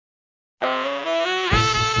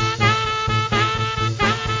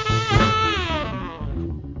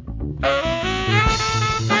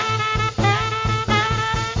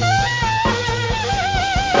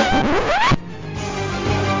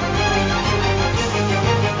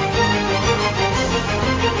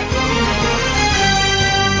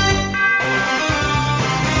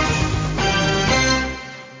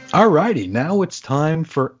Alrighty, now it's time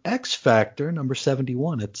for X Factor number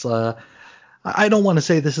 71. I don't want to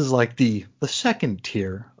say this is like the second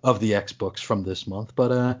tier of the X books from this month,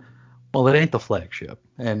 but well, it ain't the flagship,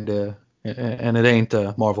 and it ain't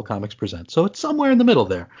Marvel Comics Presents, so it's somewhere in the middle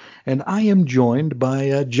there. And I am joined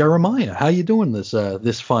by Jeremiah. How you doing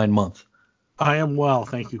this fine month? I am well,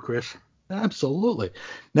 thank you, Chris. Absolutely.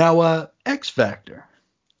 Now, X Factor.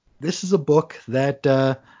 This is a book that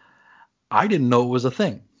I didn't know it was a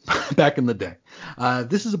thing back in the day.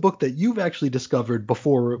 This is a book that you've actually discovered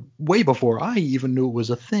way before I even knew it was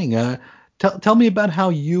a thing. Tell me about how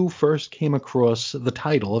you first came across the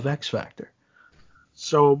title of X Factor.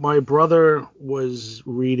 So my brother was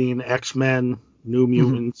reading X-Men, New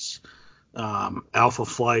Mutants, Alpha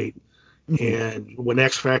Flight, and when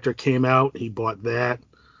X Factor came out, he bought that.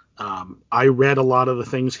 I read a lot of the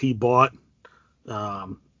things he bought,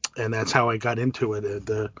 and that's how I got into it.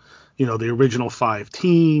 The original 5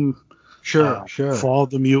 team, Sure. Fall of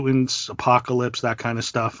the Mutants, Apocalypse, that kind of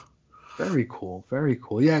stuff. Very cool.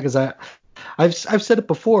 Yeah, because I've said it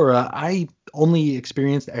before. I only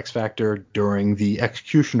experienced X Factor during the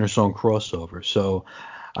Executioner Song crossover, so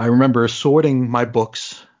I remember sorting my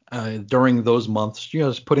books during those months,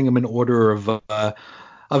 just putting them in order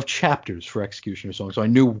of chapters for Executioner Song, so I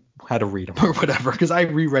knew how to read them or whatever. Because I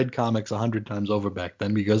reread comics 100 times over back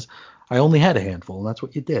then because I only had a handful, and that's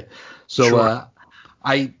what you did. So Sure.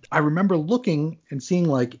 I remember looking and seeing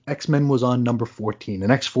like X-Men was on number 14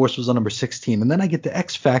 and X-Force was on number 16, and then I get to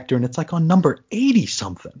X Factor and it's like on number 80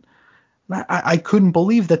 something. I couldn't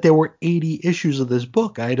believe that there were 80 issues of this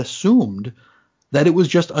book. I had assumed that it was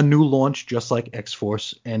just a new launch, just like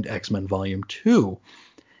X-Force and X-Men Volume 2.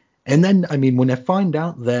 And then, I mean, when I find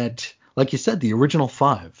out that, like you said, the original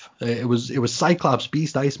 5, it was Cyclops,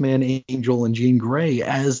 Beast, Iceman, Angel, and Jean Grey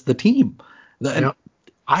as the team. Yep.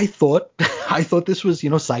 I thought this was,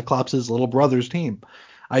 Cyclops' little brother's team.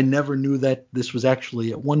 I never knew that this was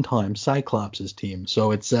actually at one time Cyclops' team.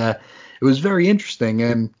 So it was very interesting.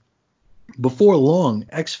 And before long,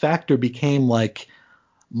 X Factor became like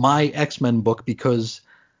my X-Men book because,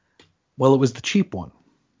 well, it was the cheap one.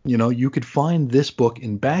 You could find this book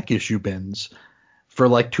in back issue bins for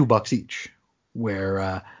like $2 each.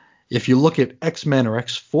 Where if you look at X-Men or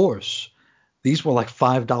X-Force, these were like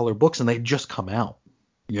 $5 books and they'd just come out.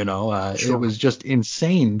 Sure. It was just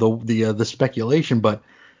insane, the speculation. But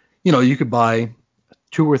you could buy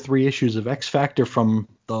 2 or 3 issues of X Factor from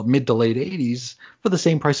the mid to late 80s for the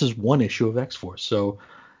same price as one issue of X Force. So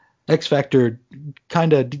X Factor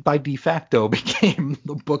kind of by de facto became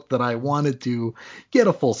the book that I wanted to get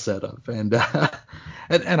a full set of, and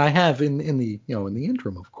I have in the in the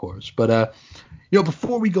interim, of course. But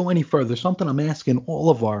before we go any further, something I'm asking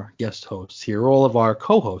all of our guest hosts here, all of our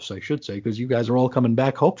co-hosts, I should say, because you guys are all coming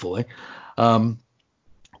back, hopefully.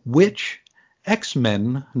 Which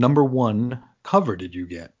X-Men #1 cover did you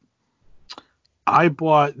get? I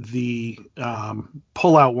bought the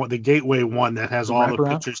pull-out one, the Gateway one that has all the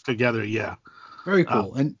pictures together. Yeah. Very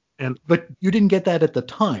cool. But you didn't get that at the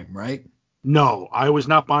time, right? No, I was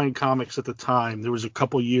not buying comics at the time. There was a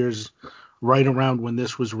couple years right around when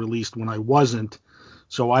this was released when I wasn't.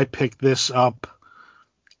 So I picked this up.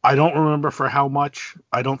 I don't remember for how much.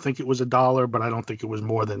 I don't think it was $1, but I don't think it was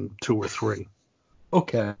more than 2 or 3.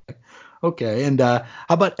 Okay. And how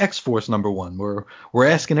about X-Force #1? We're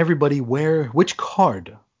asking everybody which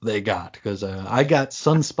card they got, because I got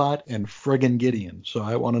Sunspot and friggin' Gideon. So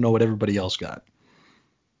I want to know what everybody else got.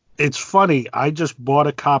 It's funny. I just bought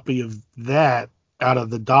a copy of that out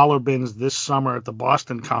of the dollar bins this summer at the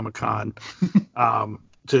Boston Comic Con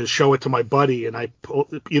to show it to my buddy, and I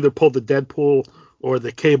either pulled the Deadpool or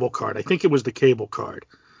the Cable card. I think it was the Cable card.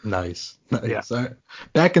 Nice. Yeah.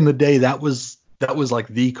 Back in the day, that was like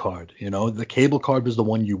the card. The Cable card was the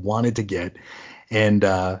one you wanted to get. And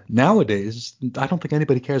nowadays, I don't think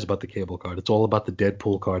anybody cares about the Cable card. It's all about the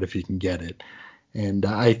Deadpool card if you can get it. And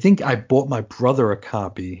I think I bought my brother a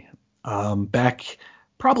copy back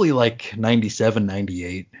probably like 97,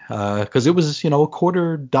 98, because it was, a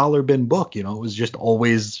 $0.25 bin book. It was just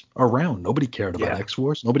always around. Nobody cared about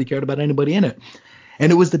X-Force. Nobody cared about anybody in it.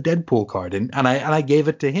 And it was the Deadpool card. And I gave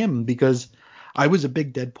it to him because I was a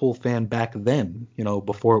big Deadpool fan back then,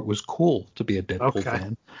 before it was cool to be a Deadpool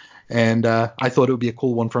fan. And I thought it would be a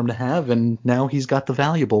cool one for him to have. And now he's got the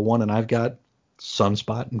valuable one, and I've got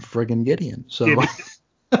Sunspot and friggin' Gideon. So,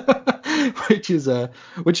 which is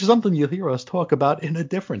something you'll hear us talk about in a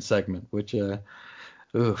different segment. Which,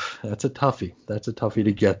 that's a toughie. That's a toughie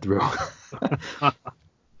to get through.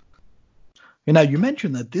 And now you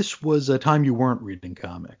mentioned that this was a time you weren't reading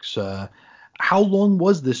comics. How long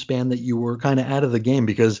was this span that you were kind of out of the game?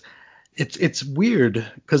 Because It's weird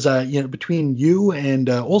because between you and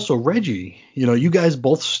also Reggie, you guys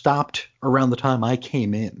both stopped around the time I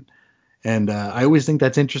came in, and I always think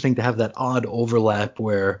that's interesting to have that odd overlap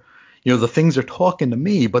where the things are talking to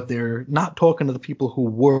me, but they're not talking to the people who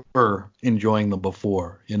were enjoying them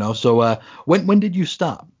before. So when did you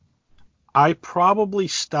stop? I probably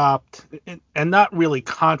stopped, and not really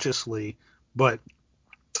consciously, but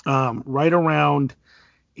right around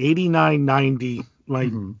 89, 90, my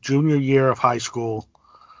Hmm. junior year of high school.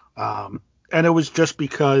 And it was just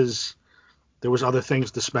because there was other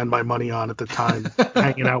things to spend my money on at the time,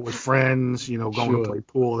 hanging out with friends, going to Sure. play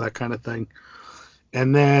pool, that kind of thing.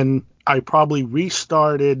 And then I probably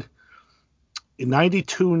restarted in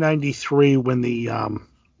 92, 93 when the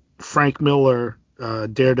Frank Miller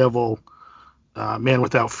Daredevil Man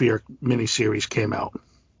Without Fear miniseries came out.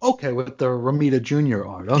 Okay, with the Ramita Jr.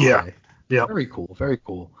 art. Yeah. Okay. Yep. Very cool. Very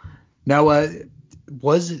cool. Now,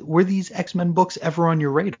 were these X-Men books ever on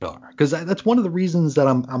your radar? Because that's one of the reasons that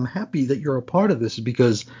I'm happy that you're a part of this,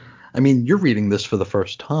 because I mean you're reading this for the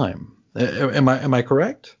first time. Am I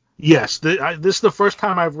correct? Yes. This is the first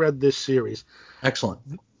time I've read this series. Excellent.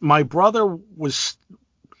 My brother was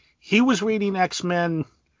reading X-Men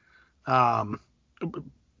um,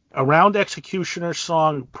 around Executioner's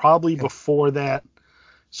Song, probably Okay. before that.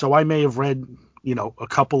 So I may have read, a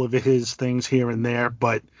couple of his things here and there,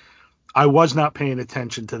 but I was not paying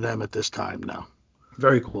attention to them at this time now.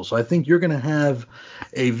 Very cool. So I think you're going to have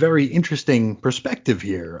a very interesting perspective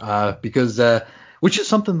here, because which is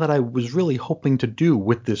something that I was really hoping to do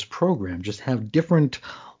with this program, just have different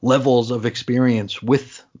levels of experience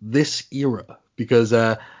with this era, because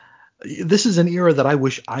this is an era that I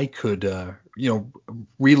wish I could,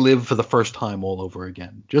 relive for the first time all over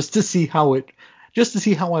again, just to see how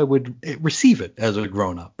I would receive it as a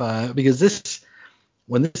grown up, because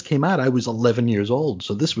when this came out, I was 11 years old,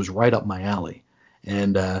 so this was right up my alley.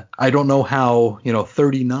 And I don't know how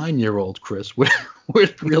 39-year-old Chris would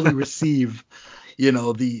would really receive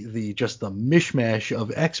the just the mishmash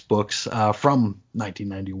of X books from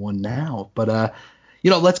 1991 now. But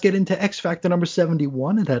let's get into X Factor number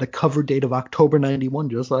 71. It had a cover date of October 91,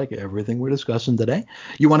 just like everything we're discussing today.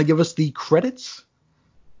 You want to give us the credits?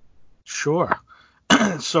 Sure.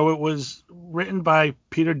 So it was written by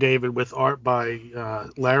Peter David with art by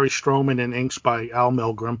Larry Stroman and inks by Al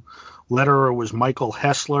Milgrom. Letterer was Michael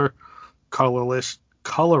Hessler, colorist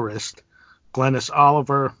Glennis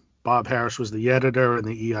Oliver. Bob Harris was the editor, and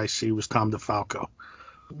the EIC was Tom DeFalco.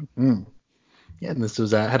 Mm. Yeah, and this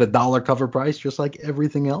was had a dollar cover price just like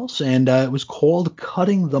everything else, and it was called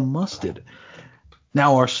Cutting the Mustard.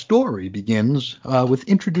 Now our story begins with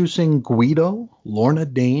introducing Guido, Lorna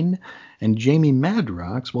Dane, and Jamie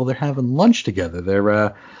Madrox while they're having lunch together.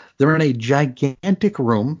 They're in a gigantic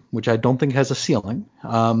room, which I don't think has a ceiling,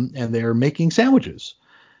 and they're making sandwiches.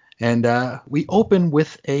 And we open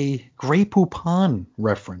with a Grey Poupon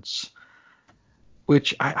reference,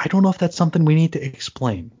 which I don't know if that's something we need to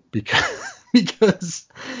explain because because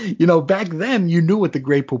back then you knew what the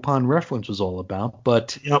Grey Poupon reference was all about,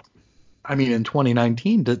 but Yep. I mean in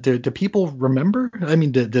 2019, do people remember? I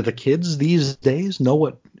mean, do the kids these days know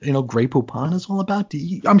what Grey Poupon is all about?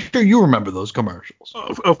 I'm sure you remember those commercials.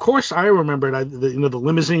 Of course, I remembered. The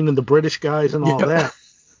limousine and the British guys and all Yeah.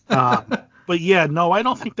 that. But yeah, no, I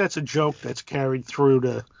don't think that's a joke that's carried through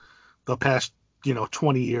to the past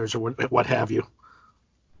 20 years or what have you.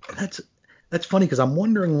 That's funny because I'm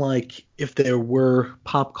wondering like if there were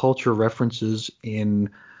pop culture references in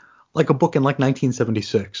like a book in like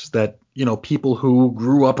 1976 that people who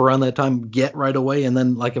grew up around that time get right away, and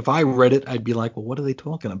then like if I read it I'd be like, well, what are they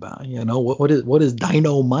talking about? What is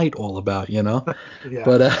dynamite all about? Yeah.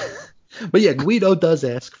 But but yeah, Guido does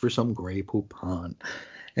ask for some Grey Poupon,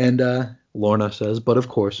 and Lorna says but of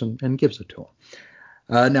course, and gives it to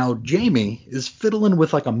him. Now Jamie is fiddling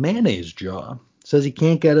with like a mayonnaise jar, says he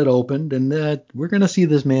can't get it opened, and we're gonna see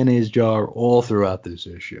this mayonnaise jar all throughout this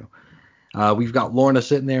issue. We've got Lorna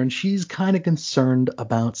sitting there, and she's kind of concerned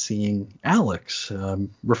about seeing Alex,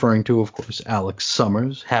 referring to, of course, Alex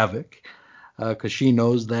Summers, Havoc, because she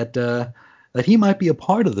knows that he might be a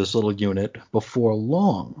part of this little unit before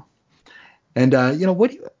long. And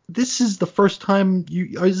this is the first time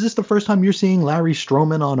is this the first time you're seeing Larry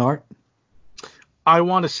Stroman on art? I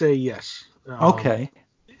want to say yes. Okay.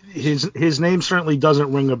 His name certainly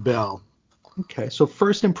doesn't ring a bell. Okay. So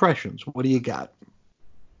first impressions, what do you got?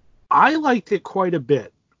 I liked it quite a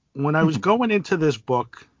bit. When I was going into this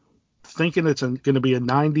book, thinking it's going to be a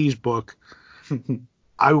 90s book,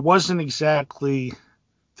 I wasn't exactly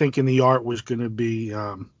thinking the art was going to be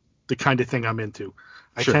the kind of thing I'm into.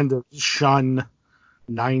 I Sure. tend to shun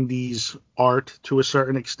 '90s art to a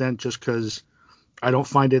certain extent, just because I don't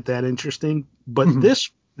find it that interesting. But Mhm.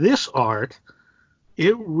 this art,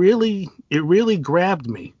 it really grabbed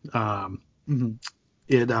me. Mhm.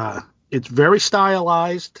 It it's very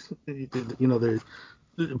stylized. The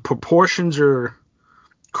proportions are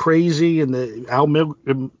crazy, and the Al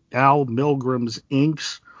Milgram's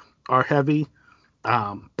inks are heavy.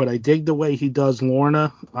 But I dig the way he does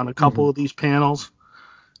Lorna on a couple Mhm. of these panels.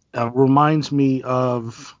 Reminds me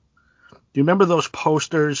of, do you remember those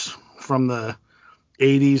posters from the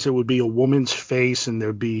 '80s? It would be a woman's face, and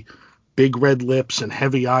there'd be big red lips and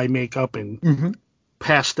heavy eye makeup and Mhm.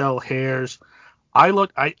 pastel hairs.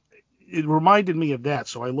 It reminded me of that,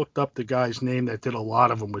 so I looked up the guy's name that did a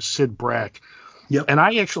lot of them, was Sid Brack. Yep. And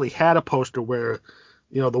I actually had a poster where,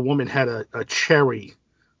 the woman had a cherry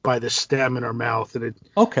by the stem in her mouth, and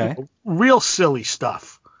Okay. real silly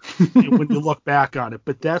stuff when you look back on it.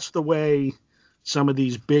 But that's the way some of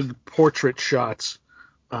these big portrait shots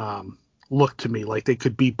um, look to me, like they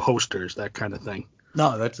could be posters, that kind of thing.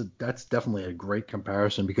 No, that's definitely a great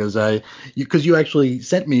comparison because you actually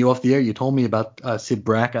sent me off the air. You told me about Sid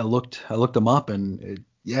Brack. I looked him up and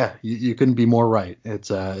yeah, you couldn't be more right. It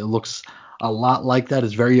looks a lot like that.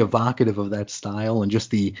 It's very evocative of that style and just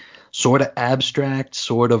the sort of abstract,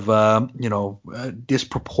 sort of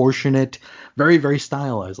disproportionate, very very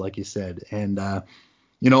stylized, like you said. And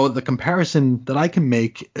the comparison that I can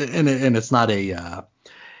make, and it's not an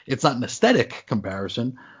aesthetic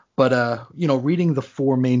comparison, but reading the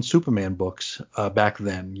four main Superman books back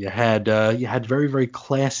then, you had very very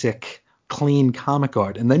classic, clean comic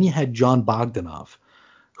art, and then you had John Bogdanove,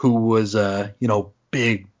 who was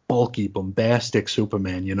big, bulky, bombastic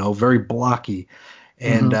Superman, very blocky.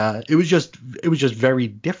 And Hmm. it was just very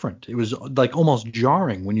different. It was like almost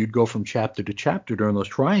jarring when you'd go from chapter to chapter during those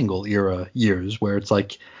Triangle era years, where it's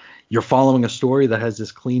like you're following a story that has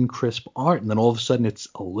this clean, crisp art, and then all of a sudden it's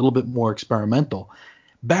a little bit more experimental.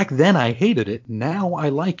 Back then I hated it. Now I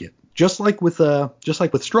like it. Just like with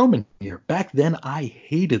Strowman here. Back then I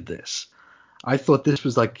hated this. I thought this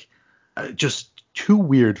was like just too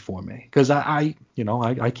weird for me because I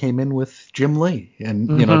came in with Jim Lee, and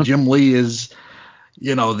Hmm. Jim Lee is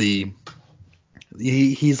the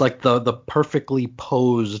he's like the perfectly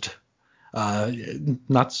posed,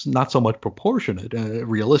 not so much proportionate,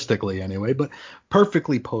 realistically anyway, but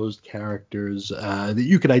perfectly posed characters that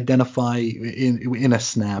you could identify in a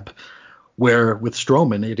snap. Where with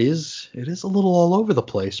Strowman, it is a little all over the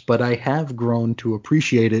place, but I have grown to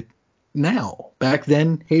appreciate it now. Back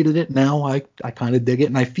then, hated it. Now I kind of dig it,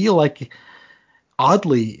 and I feel like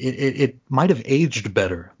oddly it might have aged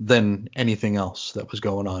better than anything else that was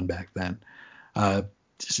going on back then. Uh,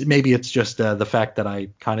 Maybe it's just the fact that I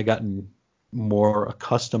kind of gotten more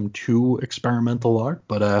accustomed to experimental art,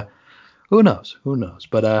 but who knows? Who knows?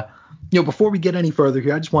 But before we get any further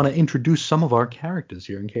here, I just want to introduce some of our characters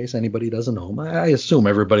here in case anybody doesn't know them. I assume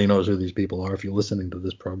everybody knows who these people are if you're listening to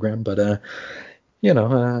this program, but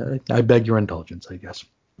I beg your indulgence, I guess.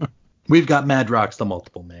 We've got Madrox the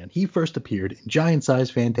Multiple Man. He first appeared in Giant Size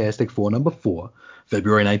Fantastic Four number 4,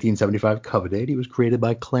 February 1975 cover date. He was created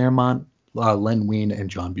by Claremont, Len Wein, and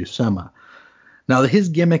John Buscema. Now, his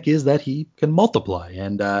gimmick is that he can multiply,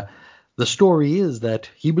 and the story is that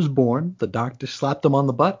he was born, the doctor slapped him on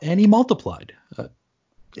the butt, and he multiplied.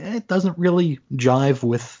 It doesn't really jive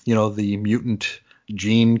with, the mutant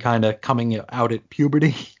gene kind of coming out at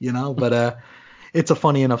puberty, but it's a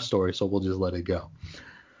funny enough story, so we'll just let it go.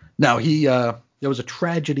 Now, there was a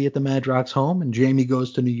tragedy at the Madrox home, and Jamie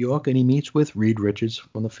goes to New York and he meets with Reed Richards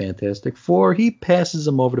from the Fantastic Four. He passes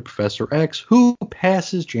him over to Professor X, who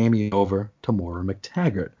passes Jamie over to Maura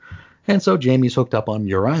McTaggart. And so Jamie's hooked up on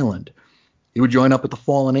Muir Island. He would join up with the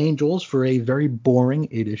Fallen Angels for a very boring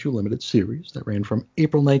 8-issue limited series that ran from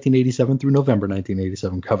April 1987 through November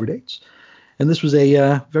 1987 cover dates. And this was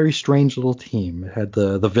a very strange little team. It had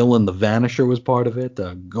the villain, the Vanisher, was part of it.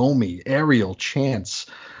 Gomi, Ariel, Chance,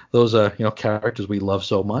 those characters we love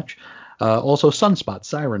so much. Also Sunspot,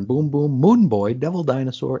 Siren, Boom Boom, Moon Boy, Devil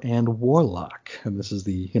Dinosaur, and Warlock. And this is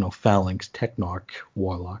the Phalanx Technarch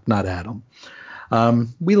Warlock, not Adam.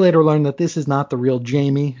 We later learned that this is not the real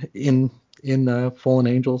Jamie in Fallen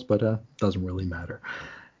Angels, but doesn't really matter.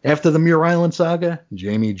 After the Muir Island saga,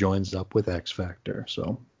 Jamie joins up with X Factor.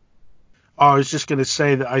 So I was just going to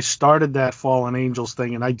say that I started that Fallen Angels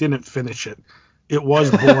thing and I didn't finish it. It was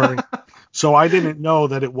boring. So I didn't know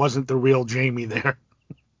that it wasn't the real Jamie there.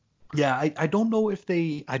 yeah, I don't know if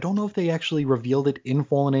they actually revealed it in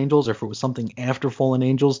Fallen Angels or if it was something after Fallen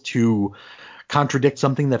Angels to contradict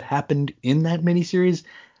something that happened in that miniseries.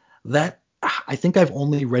 That I think I've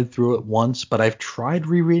only read through it once, but I've tried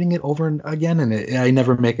rereading it over and again, and I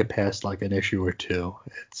never make it past like an issue or two.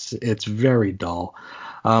 It's very dull.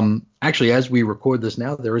 Actually, as we record this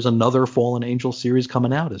now, there is another Fallen Angel series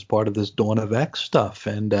coming out as part of this Dawn of X stuff,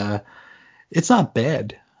 and it's not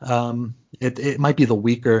bad. It might be the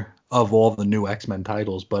weaker of all the new X-Men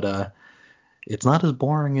titles, but it's not as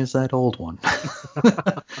boring as that old one.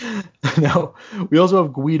 Now, we also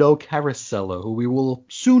have Guido Carasello, who we will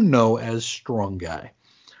soon know as Strong Guy.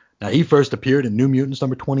 Now, he first appeared in New Mutants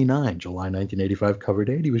number 29, July 1985, cover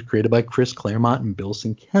date. He was created by Chris Claremont and Bill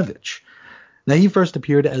Sienkiewicz. Now, he first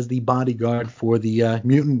appeared as the bodyguard for the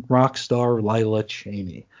mutant rock star Lila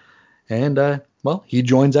Cheney. And, well, he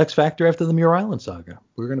joins X Factor after the Muir Island saga.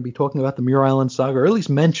 We're going to be talking about the Muir Island saga, or at least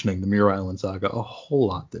mentioning the Muir Island saga a whole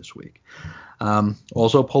lot this week.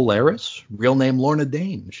 Also Polaris, real name Lorna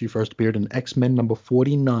Dane. She first appeared in X-Men number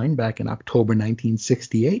 49 back in October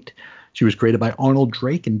 1968. She was created by Arnold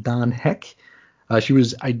Drake and Don Heck. She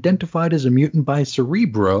was identified as a mutant by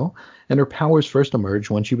Cerebro, and her powers first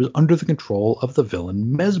emerged when she was under the control of the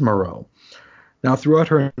villain Mesmero. Now, throughout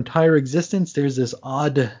her entire existence, there's this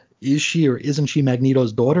odd is she or isn't she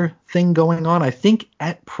Magneto's daughter thing going on. I think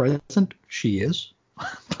at present she is.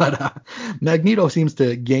 But Magneto seems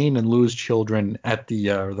to gain and lose children at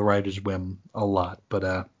the writer's whim a lot.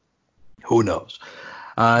 But who knows?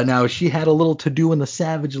 Now, she had a little to do in the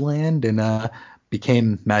Savage Land and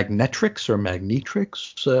became Magnetrix or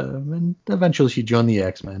Magnetrix. And eventually she joined the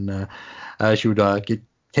X-Men. She would get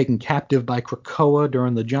taken captive by Krakoa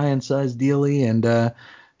during the giant-sized dealie, and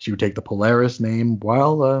she would take the Polaris name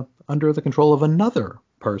while under the control of another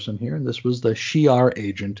person here. And this was the Shi'ar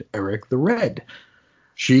agent Eric the Red.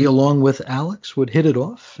 She, along with Alex, would hit it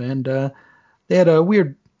off, and they had a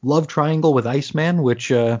weird love triangle with Iceman, which,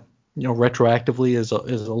 retroactively is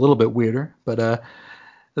a little bit weirder. But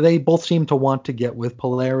they both seemed to want to get with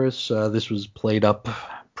Polaris. This was played up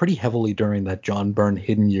pretty heavily during that John Byrne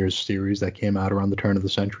Hidden Years series that came out around the turn of the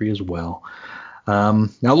century as well. Now,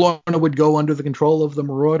 Lorna would go under the control of the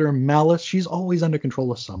Marauder Malice. She's always under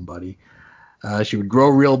control of somebody. She would grow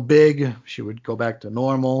real big. She would go back to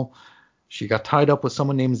normal. She got tied up with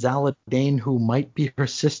someone named Zala Dane, who might be her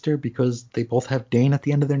sister because they both have Dane at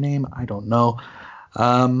the end of their name. I don't know.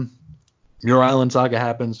 Muir Island saga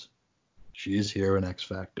happens. She's here in X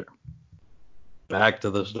Factor. Back to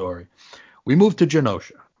the story. We move to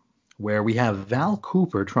Genosha, where we have Val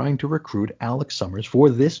Cooper trying to recruit Alex Summers for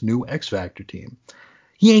this new X Factor team.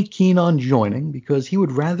 He ain't keen on joining because he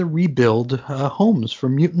would rather rebuild homes for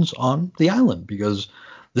mutants on the island, because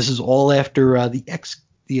this is all after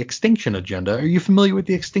the Extinction Agenda. Are you familiar with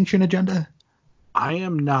the Extinction Agenda? I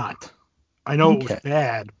am not. I know It was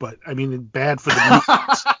bad, but I mean bad for the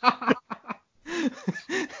mutants.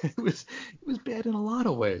 It was bad in a lot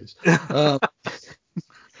of ways. Now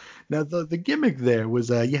the gimmick there was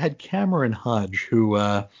you had Cameron Hodge, who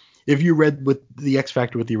if you read with the X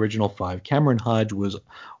Factor with the original 5, Cameron Hodge was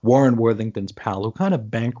Warren Worthington's pal, who kind of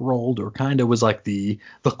bankrolled or kind of was like the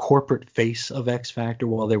corporate face of X Factor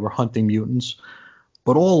while they were hunting mutants.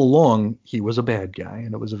 But all along, he was a bad guy,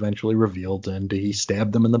 and it was eventually revealed, and he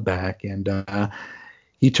stabbed them in the back, and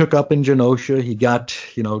he took up in Genosha. He got,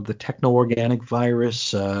 the techno-organic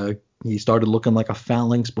virus. He started looking like a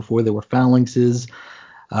phalanx before there were phalanxes.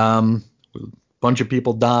 A bunch of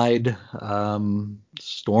people died.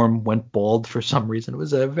 Storm went bald for some reason. It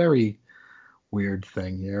was a very weird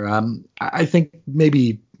thing here. I think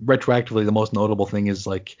maybe retroactively the most notable thing is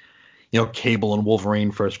Cable and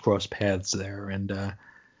Wolverine first crossed paths there, and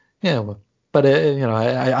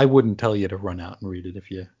I wouldn't tell you to run out and read it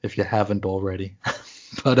if you haven't already.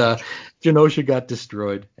 But Genosha got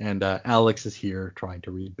destroyed, and Alex is here trying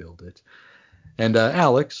to rebuild it. And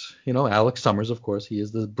Alex Summers, of course, he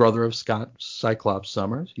is the brother of Scott Cyclops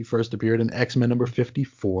Summers. He first appeared in X-Men number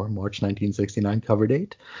 54, March 1969 cover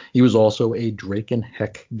date. He was also a Drake and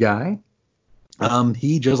Heck guy.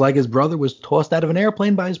 He, just like his brother, was tossed out of an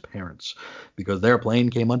airplane by his parents because their plane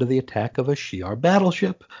came under the attack of a Shi'ar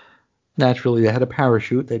battleship. Naturally, they had a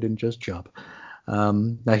parachute. They didn't just jump.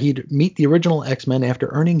 Now, he'd meet the original X-Men after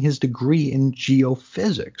earning his degree in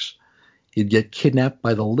geophysics. He'd get kidnapped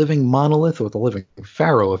by the living monolith, or the living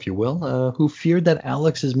pharaoh, if you will, who feared that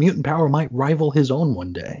Alex's mutant power might rival his own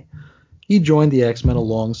one day. He joined the X-Men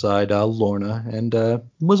alongside Lorna and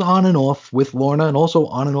was on and off with Lorna and also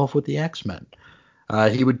on and off with the X-Men.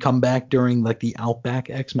 He would come back during the Outback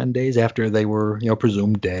X-Men days after they were,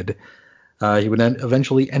 presumed dead. He would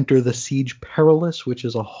eventually enter the Siege Perilous, which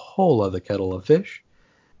is a whole other kettle of fish.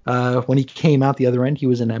 When he came out the other end, he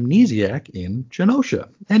was an amnesiac in Genosha,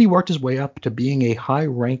 and he worked his way up to being a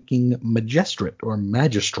high-ranking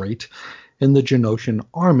magistrate in the Genoshan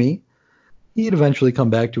army, he'd eventually come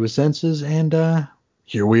back to his senses, and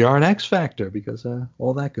here we are in X Factor, because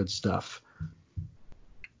all that good stuff.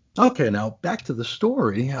 Okay, now back to the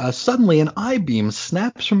story. Suddenly, an I-beam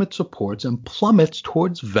snaps from its supports and plummets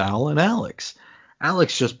towards Val and Alex.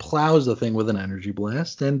 Alex just plows the thing with an energy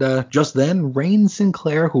blast, and just then, Rain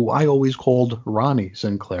Sinclair, who I always called Ronnie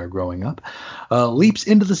Sinclair growing up, leaps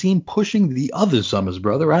into the scene, pushing the other Summers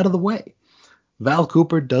brother out of the way. Val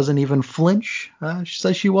Cooper doesn't even flinch. She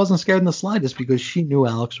says she wasn't scared in the slightest because she knew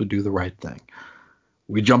Alex would do the right thing.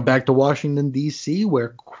 We jump back to Washington, D.C., where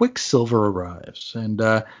Quicksilver arrives,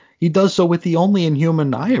 and he does so with the only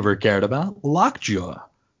Inhuman I ever cared about, Lockjaw.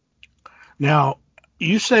 Now,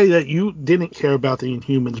 you say that you didn't care about the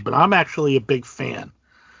Inhumans, but I'm actually a big fan.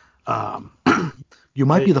 You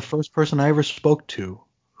might be the first person I ever spoke to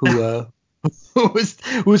who who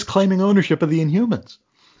was claiming ownership of the Inhumans.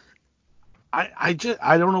 I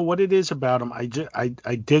don't know what it is about them.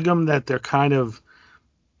 I dig them that they're kind of,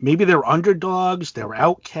 maybe they're underdogs, they're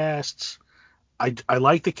outcasts. I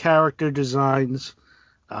like the character designs.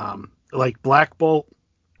 Like Black Bolt,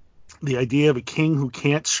 the idea of a king who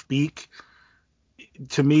can't speak,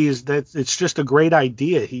 to me, is that it's just a great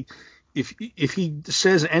idea. If he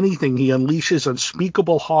says anything, he unleashes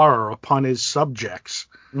unspeakable horror upon his subjects.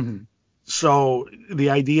 Mm-hmm. So the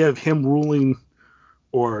idea of him ruling,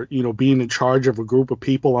 or being in charge of a group of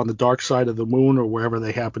people on the dark side of the moon or wherever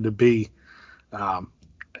they happen to be,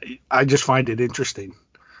 I just find it interesting.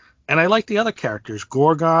 And I like the other characters.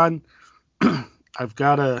 Gorgon, I've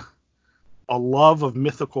got a love of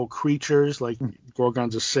mythical creatures, like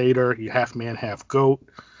Gorgon's a satyr, he half man, half goat.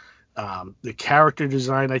 The character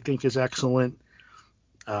design, I think, is excellent.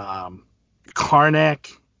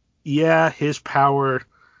 Karnak, yeah, his power,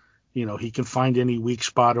 he can find any weak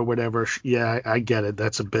spot or whatever. Yeah, I get it.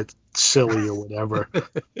 That's a bit silly or whatever.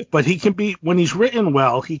 But he can be, when he's written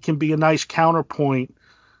well, he can be a nice counterpoint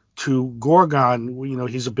to Gorgon.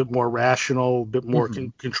 He's a bit more rational, a bit more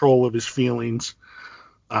control of his feelings.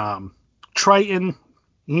 Triton,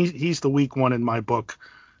 he's the weak one in my book.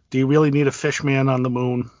 Do you really need a fish man on the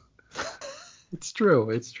moon? It's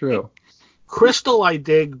true. Crystal I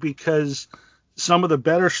dig because some of the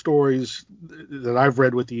better stories that I've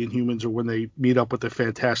read with the Inhumans are when they meet up with the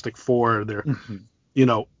Fantastic Four, their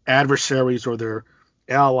adversaries or their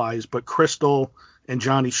allies. But Crystal and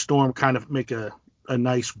Johnny Storm kind of make a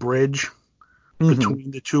nice bridge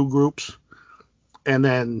between the two groups. And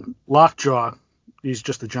then Lockjaw, he's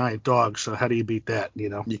just a giant dog, so how do you beat that,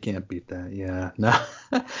 You can't beat that, yeah. No.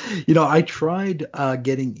 I tried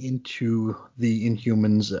getting into the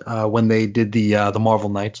Inhumans when they did the Marvel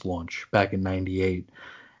Knights launch back in '98,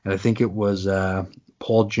 and I think it was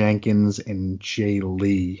Paul Jenkins and Jay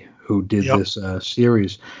Lee who did this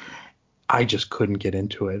series. I just couldn't get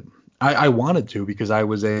into it. I wanted to because I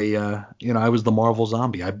was I was the Marvel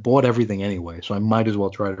zombie. I bought everything anyway, so I might as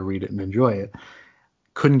well try to read it and enjoy it.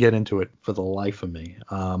 Couldn't get into it for the life of me.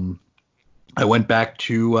 I went back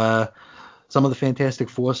to some of the Fantastic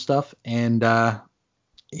Four stuff, and I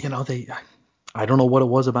don't know what it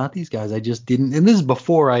was about these guys. I just didn't. And this is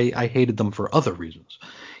before I hated them for other reasons.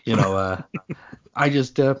 They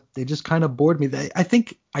just kind of bored me. I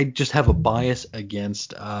think I just have a bias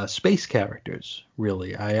against space characters.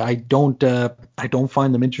 Really, I don't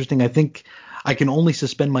find them interesting. I think I can only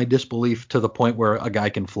suspend my disbelief to the point where a guy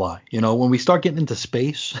can fly. When we start getting into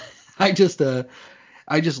space, I just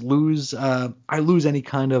lose any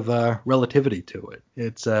kind of relativity to it.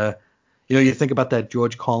 It's you think about that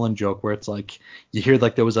George Carlin joke where it's like you hear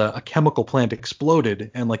like there was a chemical plant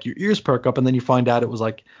exploded and like your ears perk up and then you find out it was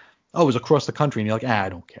like, oh, it was across the country and you're like, I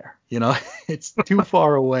don't care. It's too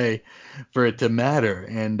far away for it to matter.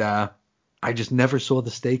 And I just never saw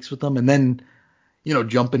the stakes with them. And then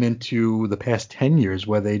jumping into the past 10 years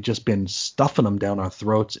where they've just been stuffing them down our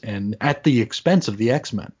throats and at the expense of the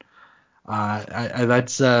X-Men.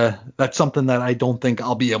 That's something that I don't think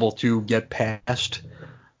I'll be able to get past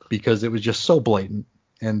because it was just so blatant.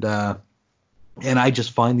 And I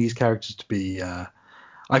just find these characters to be,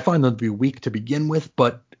 I find them to be weak to begin with,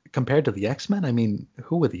 but compared to the X-Men, I mean,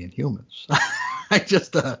 who are the Inhumans?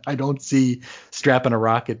 I don't see strapping a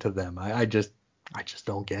rocket to them. I just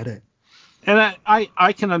don't get it. And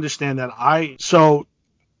I can understand that. So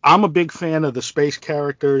I'm a big fan of the space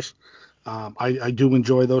characters. I do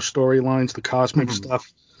enjoy those storylines, the cosmic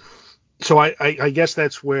stuff. So I guess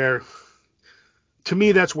that's where, to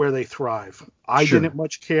me, that's where they thrive. I didn't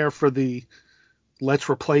much care for the let's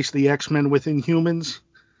replace the X-Men with Inhumans.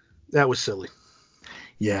 That was silly.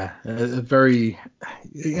 Yeah, very.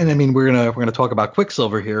 And I mean, we're gonna talk about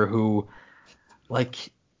Quicksilver here, who,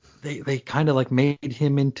 like, they kind of like made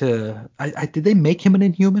him into. Did they make him an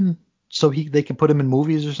Inhuman so they can put him in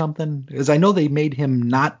movies or something? Because I know they made him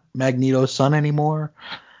not Magneto's son anymore.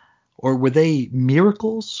 Or were they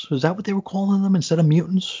miracles? Is that what they were calling them instead of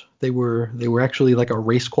mutants? They were actually like a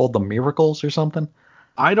race called the Miracles or something.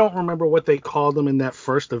 I don't remember what they called them in that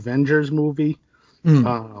first Avengers movie.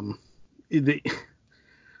 Mm.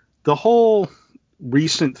 The whole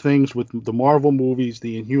recent things with the Marvel movies,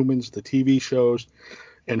 the Inhumans, the TV shows,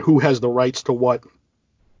 and who has the rights to what,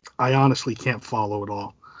 I honestly can't follow it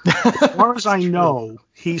all. As far as I know,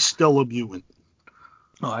 he's still a mutant.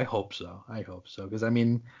 Oh, I hope so. Because I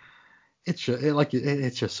mean, it's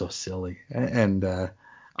just so silly, and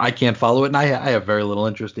I can't follow it, and I have very little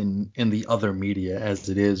interest in the other media as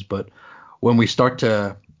it is. But when we start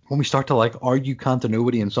to like argue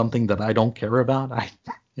continuity in something that I don't care about,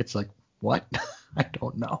 it's like, what? I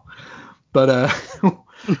don't know. But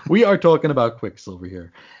we are talking about Quicksilver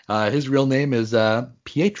here. His real name is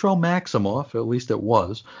Pietro Maximoff, at least it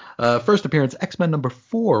was. First appearance, X-Men number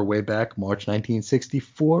 4, way back March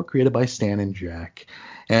 1964, created by Stan and Jack.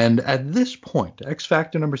 And at this point,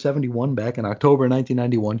 X-Factor number 71, back in October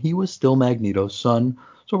 1991, he was still Magneto's son.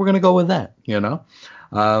 So we're going to go with that, you know.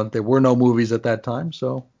 There were no movies at that time,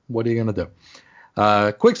 so what are you going to do?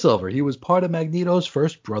 Quicksilver, he was part of Magneto's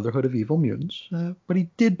first Brotherhood of Evil Mutants, but he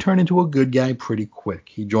did turn into a good guy pretty quick.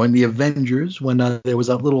 He joined the Avengers when there was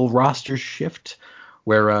a little roster shift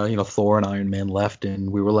where Thor and Iron Man left,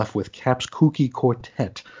 and we were left with Cap's kooky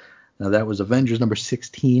quartet. Now that was Avengers number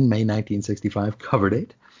 16, May 1965, cover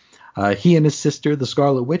date. He and his sister, the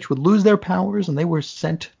Scarlet Witch, would lose their powers, and they were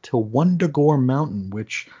sent to Wundagore Mountain,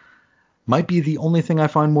 which might be the only thing I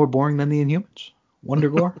find more boring than the Inhumans.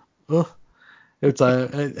 Wundagore? Ugh. It's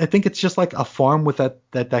I think it's just like a farm with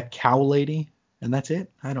that cow lady, and that's it.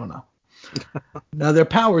 I don't know. Now their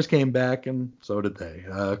powers came back, and so did they.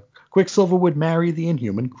 Quicksilver would marry the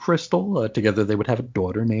Inhuman Crystal. Together they would have a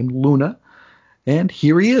daughter named Luna, and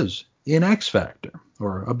here he is in X Factor,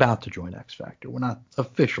 or about to join X Factor. We're not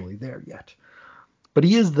officially there yet, but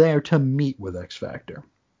he is there to meet with X Factor.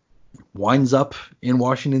 Winds up in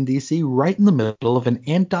Washington, D.C., right in the middle of an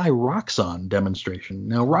anti-Roxxon demonstration.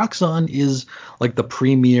 Now, Roxxon is like the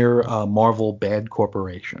premier Marvel bad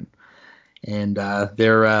corporation, and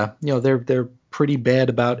they're pretty bad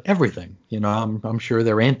about everything. I'm sure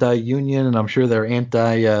they're anti-union, and I'm sure they're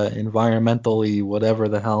anti-environmentally whatever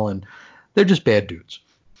the hell, and they're just bad dudes.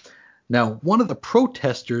 Now, one of the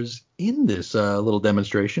protesters in this little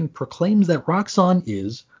demonstration proclaims that Roxxon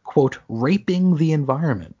is, quote, raping the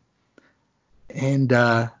environment. And this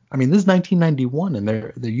is 1991, and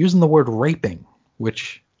they're using the word raping,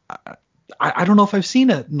 which I don't know if I've seen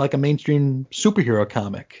it in like a mainstream superhero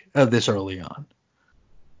comic this early on.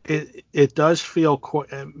 It does feel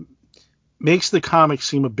makes the comic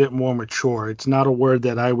seem a bit more mature. It's not a word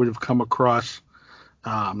that I would have come across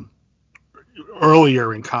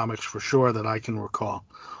earlier in comics for sure that I can recall.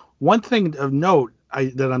 One thing of note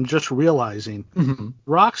that I'm just realizing, mm-hmm.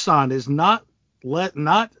 Roxxon is not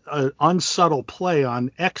an unsubtle play on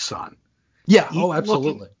Exxon. Yeah,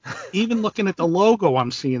 absolutely. Even looking at the logo, I'm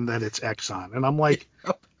seeing that it's Exxon, and I'm like,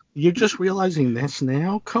 you're just realizing this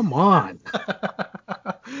now? Come on.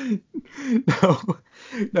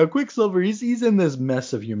 No, Quicksilver, he's in this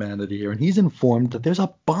mess of humanity here, and he's informed that there's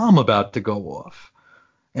a bomb about to go off.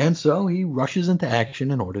 And so he rushes into action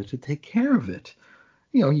in order to take care of it.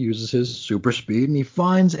 He uses his super speed, and he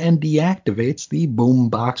finds and deactivates the boom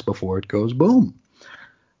box before it goes boom.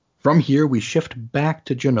 From here, we shift back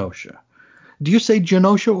to Genosha. Do you say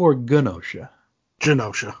Genosha or Genosha?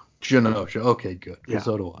 Genosha. Genosha. Okay, good. Yeah.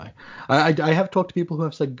 So do I. I have talked to people who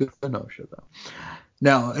have said Genosha, though.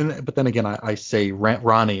 Now, but then again, I say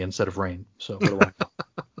Ronnie instead of Rain. So what do I know?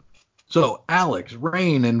 So Alex,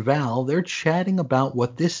 Rain, and Val, they're chatting about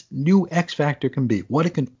what this new X Factor can be, what it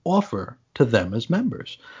can offer to them as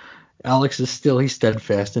members. Alex is he's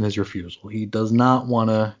steadfast in his refusal. He does not want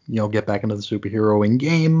to, get back into the superheroing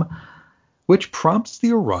game, which prompts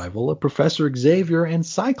the arrival of Professor Xavier and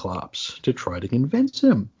Cyclops to try to convince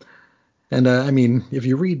him. And if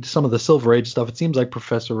you read some of the Silver Age stuff, it seems like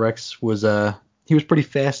Professor X was he was pretty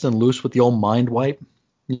fast and loose with the old mind wipe.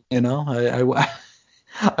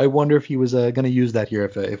 I wonder if he was going to use that here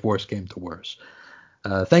if worse came to worse.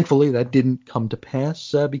 Thankfully, that didn't come to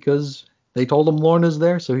pass because they told him Lorna's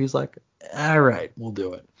there, so he's like, all right, we'll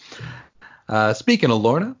do it. Speaking of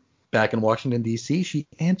Lorna, back in Washington, D.C., she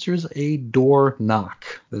answers a door knock.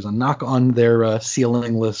 There's a knock on their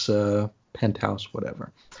ceilingless penthouse,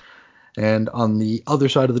 whatever. And on the other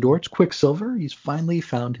side of the door, it's Quicksilver. He's finally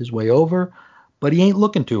found his way over, but he ain't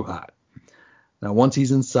looking too hot. Now, once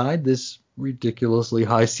he's inside, this ridiculously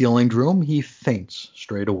high-ceilinged room, he faints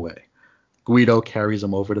straight away. Guido carries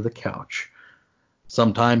him over to the couch.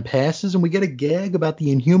 Some time passes, and we get a gag about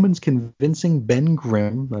the Inhumans convincing Ben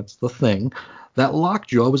Grimm, that's the Thing, that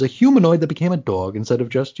Lockjaw was a humanoid that became a dog instead of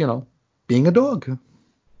just, being a dog.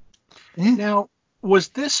 Now, was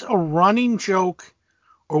this a running joke,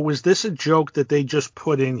 or was this a joke that they just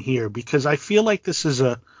put in here? Because I feel like this is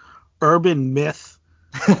a urban myth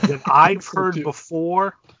that I've heard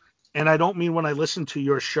before, and I don't mean when I listen to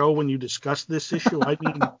your show when you discuss this issue. I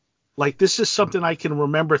mean, like, this is something I can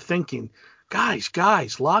remember thinking, guys,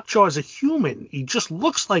 Lockjaw is a human. He just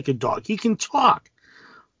looks like a dog. He can talk.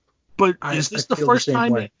 But is this the first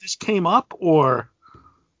time that this came up, or?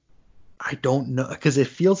 I don't know, because it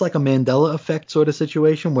feels like a Mandela effect sort of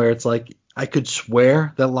situation where it's like I could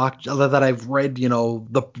swear that I've read,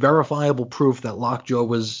 the verifiable proof that Lockjaw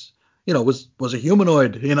was a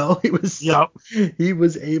humanoid. He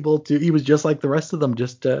was able to. He was just like the rest of them,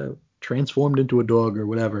 just transformed into a dog or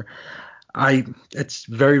whatever. It's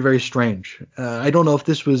very, very strange. I don't know if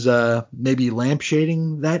this was maybe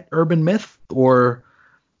lampshading that urban myth, or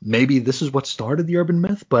maybe this is what started the urban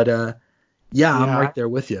myth. But I'm right there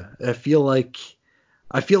with you. I feel like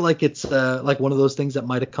it's like one of those things that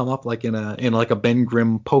might have come up like in a Ben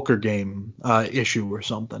Grimm poker game issue or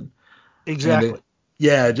something. Exactly.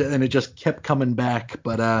 And it just kept coming back.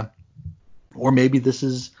 But or maybe this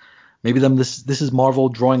is Marvel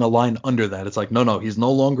drawing a line under that. It's like, no, he's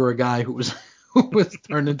no longer a guy who was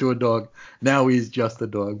turned into a dog. Now he's just a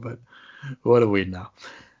dog. But what do we know?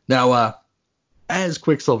 Now, as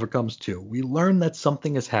Quicksilver comes to, we learn that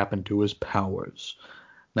something has happened to his powers.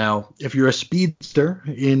 Now, if you're a speedster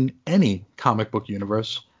in any comic book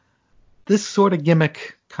universe, this sort of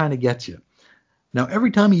gimmick kind of gets you. Now,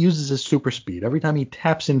 every time he uses his super speed, every time he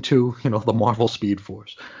taps into, the Marvel Speed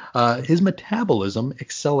Force, his metabolism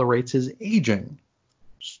accelerates his aging.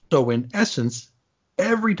 So, in essence,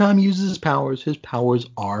 every time he uses his powers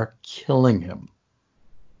are killing him.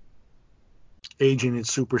 Aging at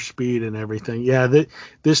super speed and everything. Yeah,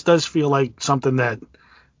 this does feel like something that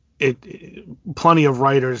plenty of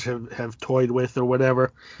writers have toyed with or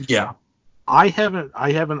whatever. Yeah. I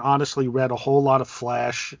haven't honestly read a whole lot of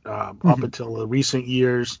Flash up until the recent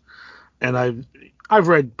years, and I've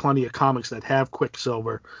read plenty of comics that have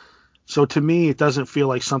Quicksilver. So to me, it doesn't feel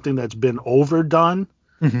like something that's been overdone.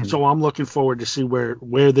 Mm-hmm. So I'm looking forward to see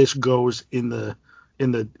where this goes in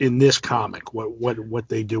this comic, what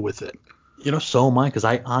they do with it. So am I, because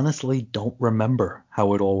I honestly don't remember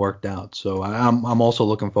how it all worked out. So I'm also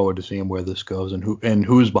looking forward to seeing where this goes and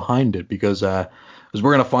who's behind it, because we're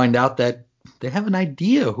gonna find out that they have an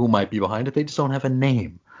idea who might be behind it. They just don't have a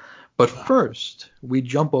name. But first, we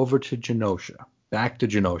jump over to Genosha, back to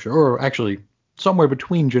Genosha, or actually somewhere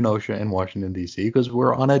between Genosha and Washington, D.C., because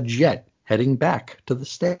we're on a jet heading back to the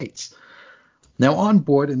States. Now on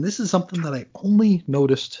board, and this is something that I only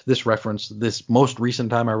noticed this reference this most recent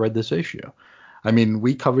time I read this issue. I mean,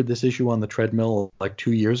 we covered this issue on the treadmill like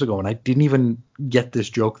 2 years ago, and I didn't even get this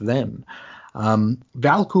joke then.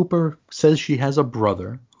 Val Cooper says she has a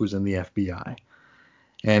brother who's in the FBI,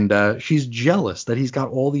 and she's jealous that he's got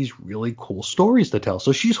all these really cool stories to tell.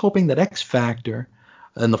 So she's hoping that X-Factor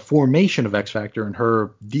and the formation of X-Factor and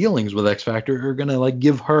her dealings with X-Factor are going to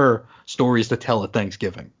give her stories to tell at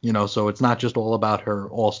Thanksgiving, so it's not just all about her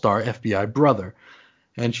all-star FBI brother.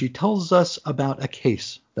 And she tells us about a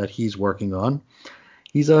case that he's working on.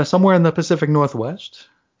 He's somewhere in the Pacific Northwest,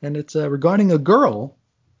 and it's regarding a girl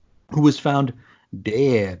who was found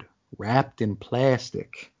dead, wrapped in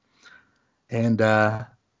plastic. And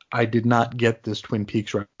I did not get this Twin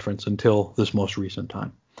Peaks reference until this most recent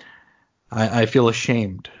time. I feel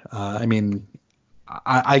ashamed. I mean,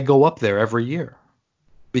 I go up there every year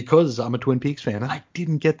because I'm a Twin Peaks fan, and I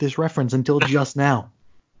didn't get this reference until just now.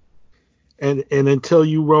 And until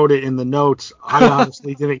you wrote it in the notes, I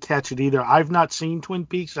honestly didn't catch it either. I've not seen Twin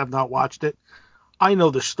Peaks. I've not watched it. I know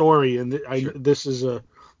the story, and Sure. This is a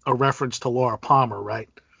reference to Laura Palmer, right?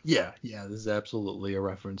 Yeah, this is absolutely a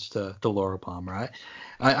reference to Laura Palmer.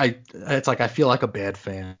 I it's like I feel like a bad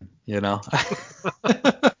fan,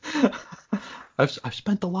 I've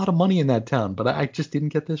spent a lot of money in that town, but I just didn't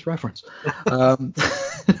get this reference.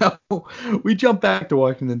 Now, we jump back to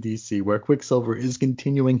Washington, D.C., where Quicksilver is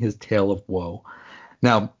continuing his tale of woe.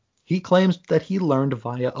 Now, he claims that he learned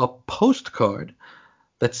via a postcard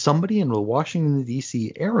that somebody in the Washington,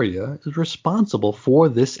 D.C. area is responsible for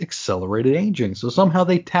this accelerated aging. So somehow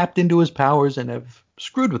they tapped into his powers and have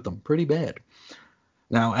screwed with them pretty bad.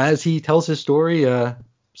 Now, as he tells his story,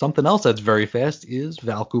 something else that's very fast is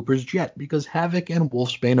Val Cooper's jet, because Havoc and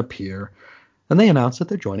Wolfsbane appear, and they announce that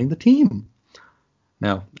they're joining the team.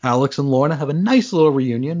 Now, Alex and Lorna have a nice little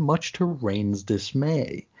reunion, much to Rain's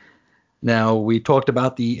dismay. Now, we talked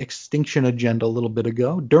about the extinction agenda a little bit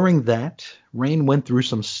ago. During that, Rain went through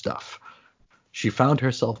some stuff. She found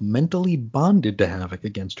herself mentally bonded to Havoc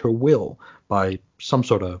against her will by some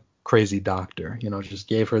sort of crazy doctor. Just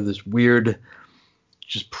gave her this weird,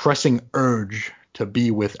 just pressing urge to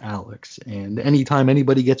be with Alex. And anytime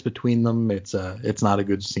anybody gets between them, it's not a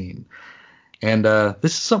good scene. And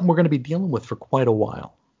this is something we're going to be dealing with for quite a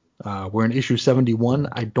while. We're in issue 71.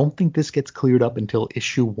 I don't think this gets cleared up until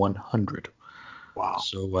issue 100. Wow.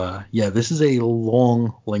 So, this is a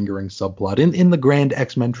long, lingering subplot in the grand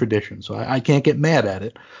X-Men tradition. So I can't get mad at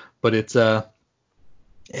it, but it's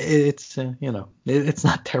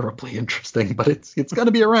not terribly interesting, but it's going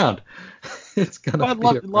to be around. It's going to be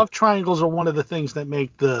around. Love triangles are one of the things that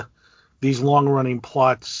make these long-running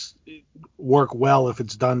plots work well if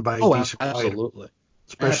it's done by a decent writer. Absolutely.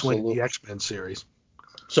 Especially in the X-Men series.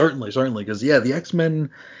 Certainly, because the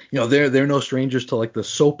X-Men, they're no strangers to like the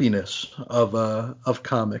soapiness of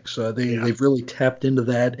comics. They've really tapped into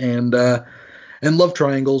that, and love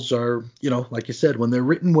triangles are, like you said, when they're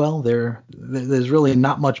written well, there's really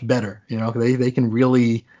not much better. They can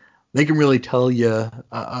really tell you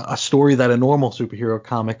a story that a normal superhero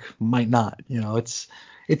comic might not.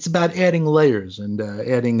 It's about adding layers and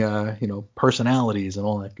adding personalities and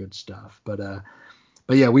all that good stuff. But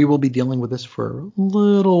yeah, we will be dealing with this for a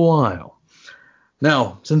little while.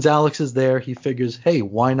 Now, since Alex is there, he figures, hey,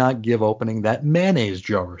 why not give opening that mayonnaise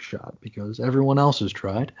jar a shot? Because everyone else has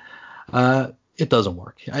tried. It doesn't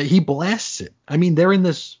work. He blasts it. I mean, they're in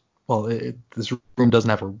this. Well, this room doesn't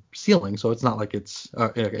have a ceiling, so it's not like it's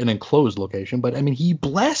an enclosed location. But I mean, he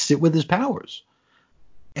blasts it with his powers,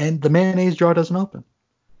 and the mayonnaise jar doesn't open.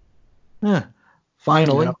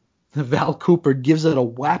 Finally. Yeah. Val Cooper gives it a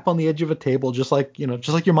whap on the edge of a table, just like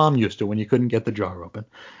your mom used to when you couldn't get the jar open,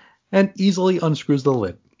 and easily unscrews the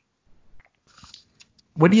lid.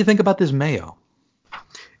 What do you think about this mayo?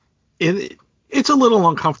 It's a little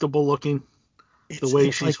uncomfortable looking. The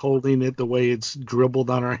way she's holding it, the way it's dribbled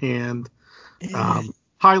on her hand,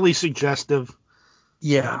 highly suggestive.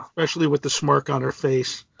 Yeah, especially with the smirk on her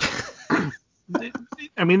face.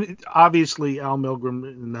 I mean, obviously Al Milgrom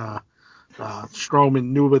and Strowman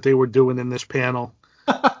knew what they were doing in this panel.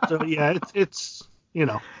 So yeah, it's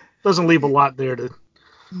doesn't leave a lot there to.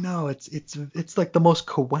 No, it's like the most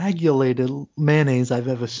coagulated mayonnaise I've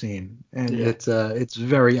ever seen, and it's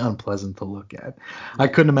very unpleasant to look at. I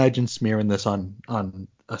couldn't imagine smearing this on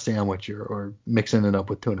a sandwich or mixing it up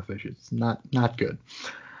with tuna fish. It's not good.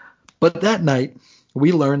 But that night,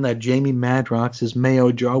 we learned that Jamie Madrox's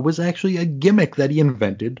mayo jar was actually a gimmick that he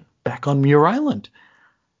invented back on Muir Island.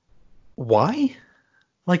 Why?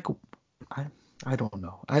 Like, I don't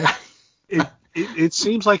know. It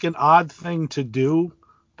seems like an odd thing to do,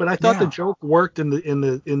 but I thought the joke worked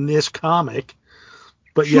in this comic.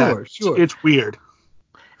 But sure. It's weird.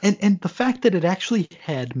 And the fact that it actually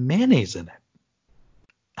had mayonnaise in it.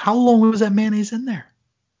 How long was that mayonnaise in there?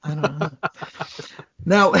 I don't know.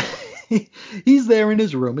 Now, he's there in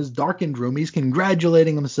his room, his darkened room. He's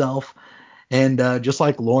congratulating himself. And just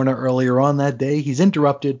like Lorna earlier on that day, he's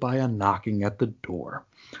interrupted by a knocking at the door.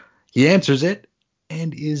 He answers it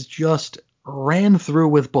and is just ran through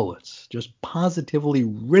with bullets, just positively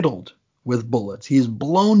riddled with bullets. He's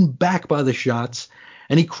blown back by the shots,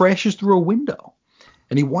 and he crashes through a window.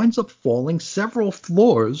 And he winds up falling several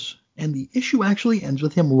floors, and the issue actually ends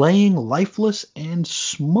with him laying lifeless and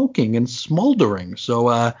smoking and smoldering.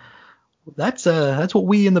 So that's what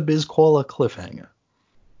we in the biz call a cliffhanger.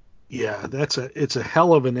 Yeah, it's a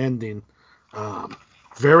hell of an ending.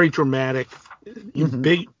 Very dramatic,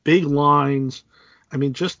 big lines. I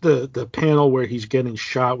mean, just the panel where he's getting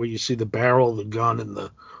shot, where you see the barrel of the gun and the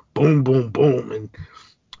boom, boom, boom, and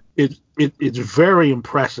it's very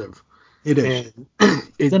impressive. It is.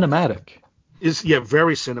 Cinematic.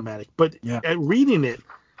 Very cinematic. But at reading it,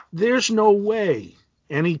 there's no way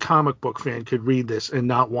any comic book fan could read this and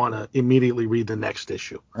not want to immediately read the next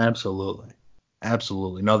issue. Absolutely.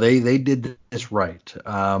 No, they did this right.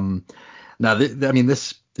 Now,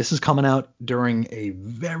 this is coming out during a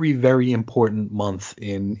very, very important month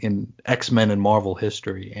in X-Men and Marvel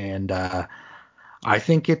history, and I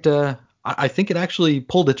think it actually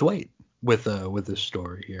pulled its weight with this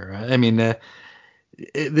story here. I mean,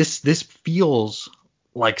 this feels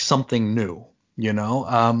like something new.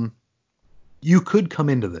 You could come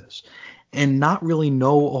into this and not really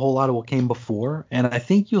know a whole lot of what came before, and I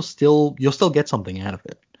think you'll still get something out of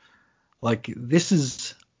it. Like this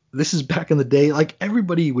is back in the day. Like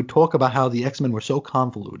everybody would talk about how the X-Men were so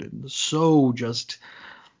convoluted, so just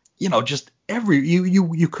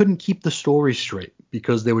you couldn't keep the story straight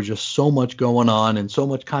because there was just so much going on and so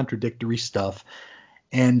much contradictory stuff.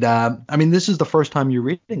 And I mean, this is the first time you're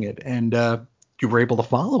reading it, and you were able to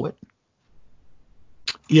follow it.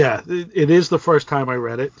 Yeah, it is the first time I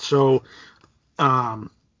read it, so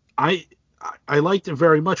I liked it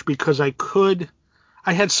very much because I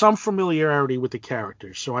had some familiarity with the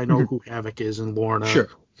characters, so I know who Havoc is and Lorna, Sure.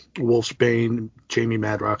 Wolfsbane, Jamie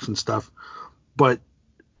Madrox and stuff. But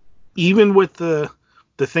even with the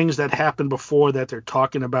things that happened before that they're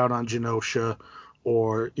talking about on Genosha,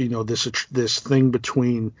 or this thing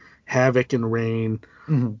between Havoc and Rain,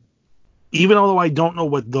 even although I don't know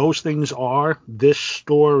what those things are, this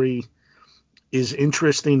story is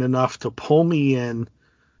interesting enough to pull me in,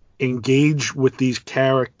 engage with these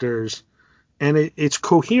characters, and it's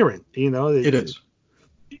coherent. It is.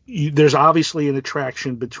 There's obviously an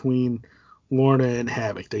attraction between Lorna and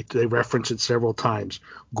Havoc. They reference it several times.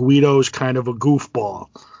 Guido's kind of a goofball.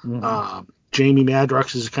 Jamie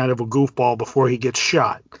Madrox is kind of a goofball before he gets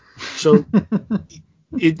shot. So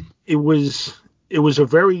it was a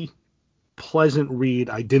very pleasant read.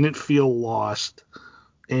 I didn't feel lost,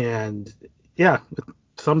 and yeah,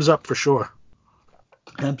 thumbs up for sure.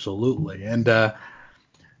 Absolutely. And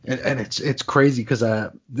it's crazy because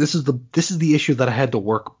this is the issue that I had to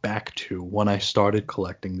work back to when I started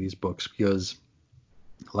collecting these books, because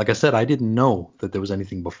like I said, I didn't know that there was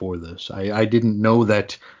anything before this. I didn't know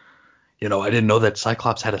that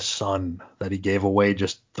Cyclops had a son that he gave away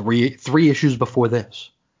just three issues before this,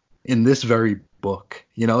 in this very book.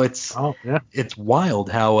 It's wild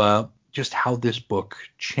how this book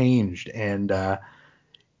changed. And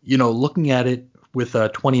looking at it with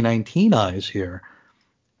 2019 eyes here,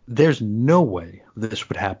 there's no way this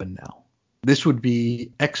would happen now. This would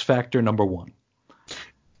be X Factor number 1.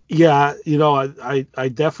 Yeah, I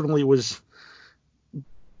definitely was,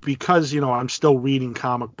 because I'm still reading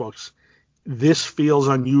comic books. This feels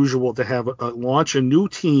unusual to have launch a new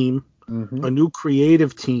team, a new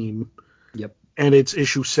creative team. Yep. And it's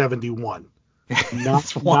issue 71.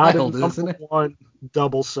 It's wild, isn't it? One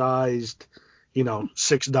double-sized,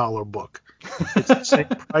 $6 book. It's the same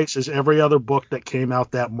price as every other book that came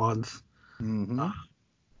out that month. And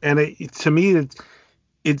to me,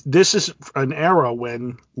 this is an era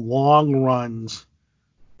when long runs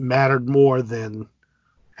mattered more than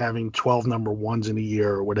having 12 number ones in a year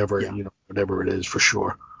or whatever, whatever it is, for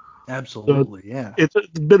sure. Absolutely, so yeah. It's a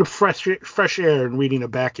bit of fresh air in reading a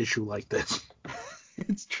back issue like this.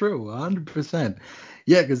 It's true, 100%.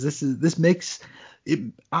 Yeah, because this makes it.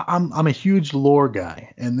 I'm a huge lore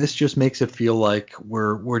guy, and this just makes it feel like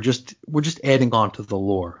we're just adding on to the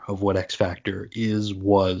lore of what X Factor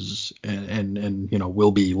was, and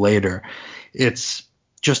will be later. It's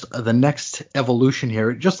just the next evolution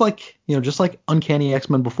here, just like Uncanny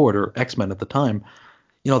X-Men before it, or X-Men at the time.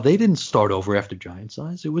 They didn't start over after Giant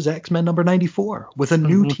Size. It was X-Men number 94 with a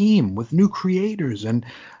new team, with new creators and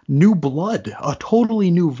new blood, a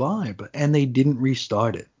totally new vibe, and they didn't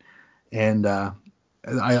restart it. And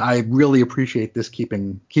I really appreciate this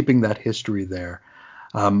keeping that history there.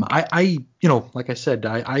 I like I said,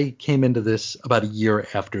 I came into this about a year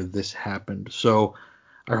after this happened, so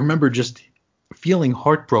I remember just feeling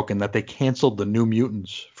heartbroken that they canceled the New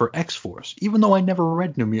Mutants for X-Force, even though I never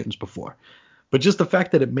read New Mutants before. But just the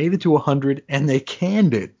fact that it made it to 100 and they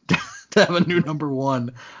canned it to have a new number 1,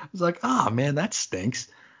 I was like, man, that stinks.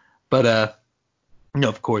 But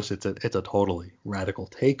of course, it's a totally radical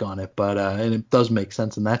take on it, but and it does make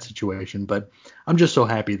sense in that situation. But I'm just so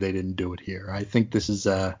happy they didn't do it here. I think this is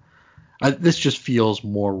this just feels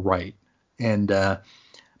more right, and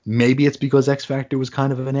maybe it's because X Factor was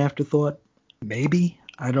kind of an afterthought. Maybe,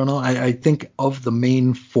 I don't know. I think of the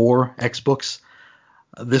main 4 X books,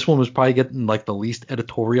 this one was probably getting like the least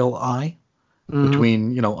editorial eye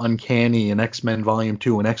between Uncanny and X-Men Volume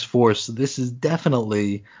 2 and X-Force. This is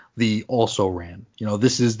definitely the also ran.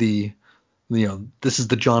 This is the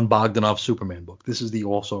John Bogdanove Superman book. This is the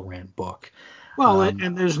also ran book. Well,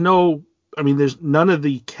 and there's none of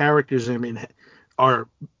the characters are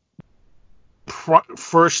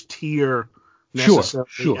first tier necessarily.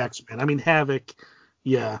 Sure. X-Men. Havoc,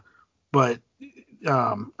 yeah, but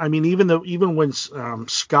even when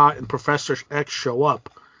Scott and Professor X show up,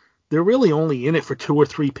 they're really only in it for 2 or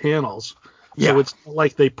 3 panels. Yeah. So it's not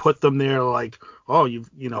like they put them there like, oh,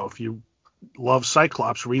 if you love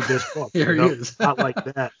Cyclops, read this book. Here he is. Not like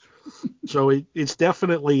that. So it's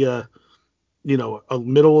definitely a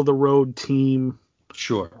middle of the road team.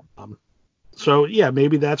 Sure. So yeah,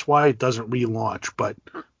 maybe that's why it doesn't relaunch, but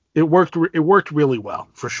it worked really well,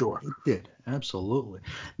 for sure. It did, absolutely.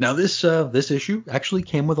 Now this issue actually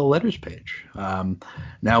came with a letters page.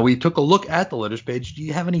 Now we took a look at the letters page. Do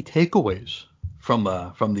you have any takeaways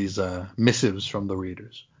from these missives from the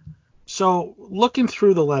readers. So looking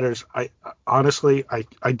through the letters, I honestly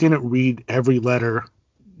I didn't read every letter,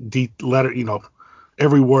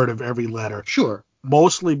 every word of every letter. Sure.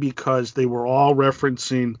 Mostly because they were all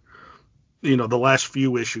referencing, the last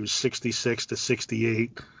few issues, 66 to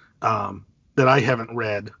 68, that I haven't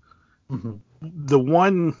read. Mm-hmm. The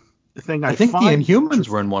one thing I think the Inhumans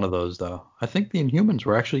were in one of those, though. I think the Inhumans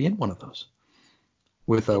were actually in one of those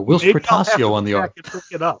with Whilce Portacio on the art. Look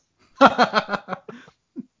it up.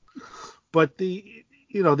 But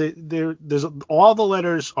there's all the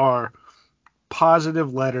letters are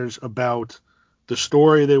positive letters about the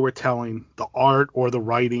story they were telling, the art or the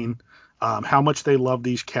writing, how much they love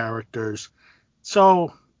these characters.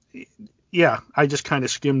 So, yeah, I just kind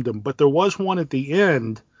of skimmed them. But there was one at the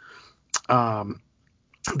end,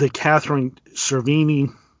 the Catherine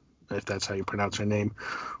Cervini, if that's how you pronounce her name,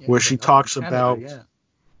 where she talks about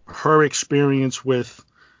her experience with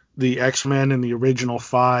the X-Men and the original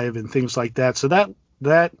 5 and things like that. So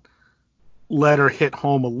that letter hit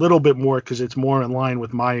home a little bit more because it's more in line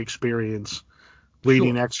with my experience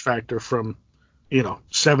reading X Factor from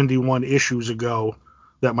 71 issues ago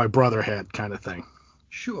that my brother had, kind of thing.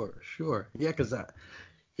 Sure. Yeah, because that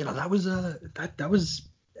was that was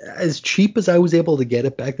as cheap as I was able to get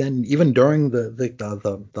it back then. Even during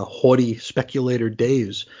the haughty speculator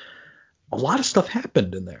days, a lot of stuff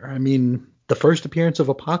happened in there. I mean, the first appearance of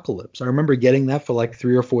Apocalypse, I remember getting that for like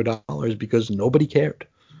 $3 or $4 because nobody cared.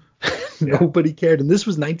 Nobody cared, and this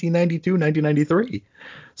was 1992, 1993.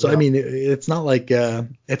 So I mean, it's not like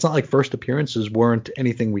first appearances weren't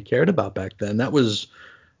anything we cared about back then. That was,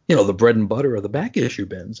 the bread and butter of the back issue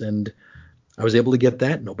bins, and I was able to get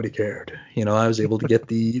that. Nobody cared. I was able to get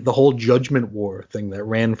the whole Judgment War thing that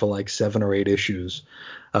ran for like 7 or 8 issues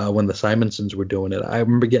when the Simonsons were doing it. I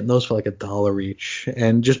remember getting those for like $1 each,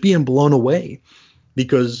 and just being blown away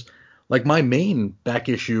because like my main back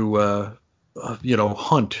issue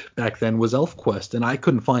hunt back then was ElfQuest, and I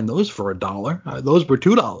couldn't find those for $1. Those were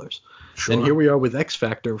 $2. Sure. And here we are with X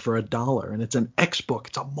Factor for $1, and it's an X book.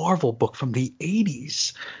 It's a Marvel book from the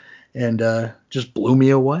 80s, and just blew me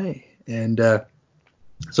away. And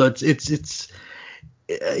so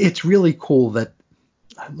it's really cool that,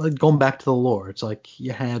 like, going back to the lore, it's like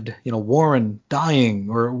you had Warren dying,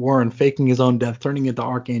 or Warren faking his own death, turning into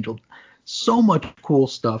Archangel. So much cool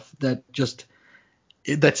stuff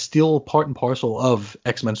that's still part and parcel of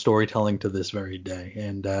X-Men storytelling to this very day.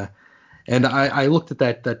 And I looked at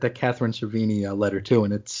that Catherine Cervini letter too,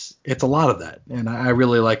 and it's a lot of that, and I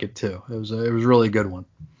really like it too. It was a really good one.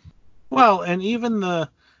 Well, and even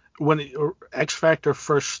when X Factor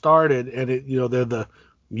first started, and they're the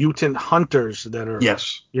mutant hunters that are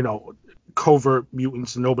covert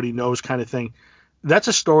mutants and nobody knows kind of thing. That's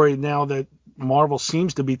a story now that Marvel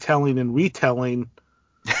seems to be telling and retelling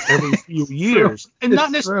every few years. And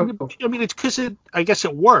not necessarily, I mean, it's because I guess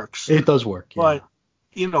it works. It does work, yeah.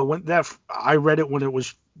 But when I read it when it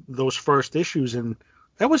was those first issues, and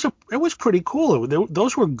it was pretty cool.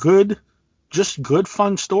 Those were good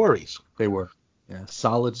fun stories. They were, yeah,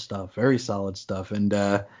 solid stuff, very solid stuff. And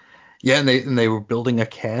and they were building a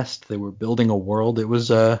cast, they were building a world. It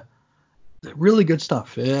was really good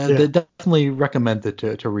stuff. They definitely recommend it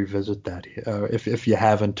to revisit that if you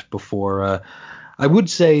haven't before. I would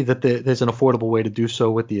say that there's an affordable way to do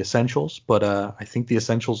so with the essentials, but I think the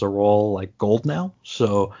essentials are all like gold now,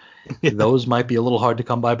 so those might be a little hard to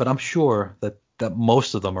come by. But I'm sure that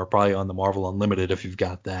most of them are probably on the Marvel Unlimited if you've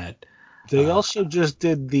got that. They also just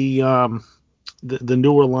did the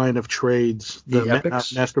newer line of trades, the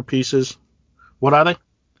Epics? Masterpieces. What are they?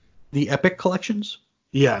 The Epic collections?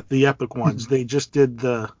 Yeah, the Epic ones. They just did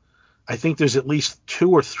I think there's at least 2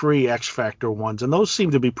 or 3 X Factor ones, and those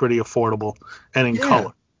seem to be pretty affordable and in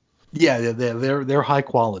color. Yeah, they're high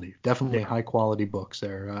quality, definitely high quality books.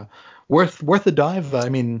 They're worth a dive. I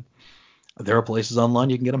mean, there are places online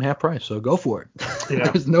you can get them half price, so go for it. Yeah.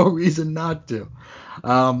 There's no reason not to.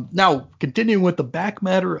 Now, continuing with the back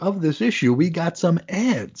matter of this issue, we got some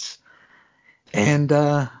ads, and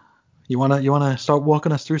you wanna start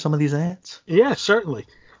walking us through some of these ads? Yeah, certainly.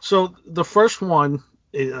 So the first one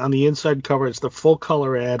on the inside cover, it's the full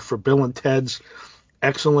color ad for Bill and Ted's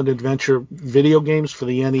Excellent Adventure video games for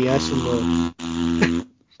the NES and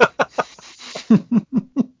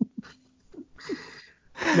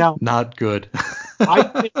Now, not good. I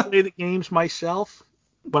didn't play the games myself,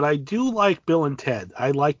 but I do like Bill and Ted.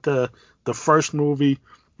 I like the first movie.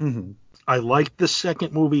 Mm-hmm. I like the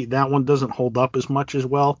second movie. That one doesn't hold up as much as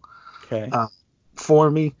well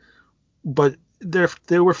for me, but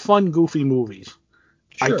they were fun, goofy movies.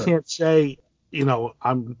 Sure. I can't say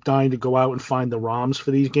I'm dying to go out and find the ROMs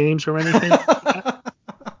for these games or anything.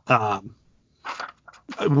 um,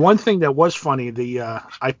 One thing that was funny,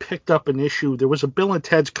 I picked up an issue. There was a Bill and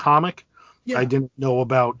Ted's comic I Yeah. didn't know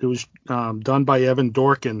about. It was done by Evan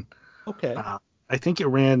Dorkin. Okay. I think it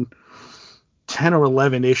ran 10 or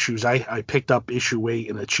 11 issues. I picked up issue 8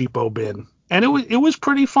 in a cheapo bin, and it was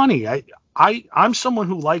pretty funny. I'm someone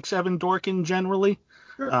who likes Evan Dorkin generally.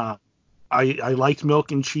 Sure. I liked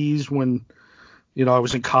Milk and Cheese when I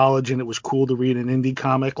was in college, and it was cool to read an indie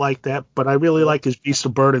comic like that. But I really Sure. like his Beast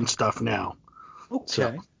of Burden stuff now. So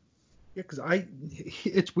Okay. Yeah, because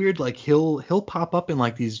it's weird. Like he'll pop up in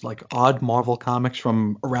like these like odd Marvel comics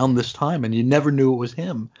from around this time, and you never knew it was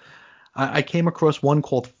him. I came across one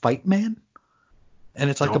called Fight Man, and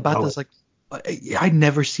it's like don't about know this it. like I'd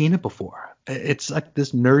never seen it before. It's like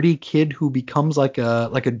this nerdy kid who becomes like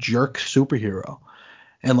a jerk superhero,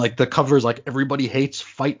 and like the cover is like everybody hates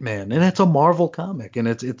Fight Man, and it's a Marvel comic, and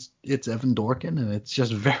it's Evan Dorkin, and it's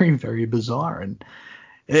just very very bizarre, and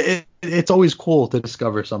it's always cool to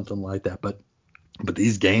discover something like that. But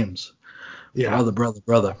these games, Yeah.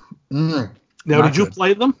 brother, Now, not did you good.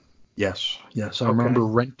 play them? Yes, I Okay. remember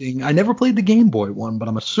renting. I never played the Game Boy one, but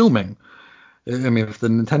I'm assuming. I mean, if the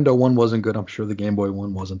Nintendo one wasn't good, I'm sure the Game Boy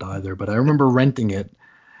one wasn't either. But I remember renting it,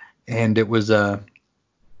 and it was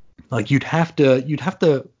like you'd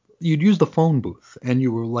use the phone booth, and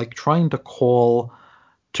you were like trying to call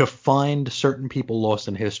to find certain people lost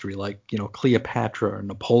in history, like Cleopatra or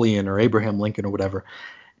Napoleon or Abraham Lincoln or whatever,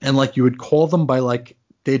 and like you would call them by like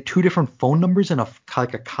they had two different phone numbers in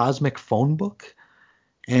like a cosmic phone book,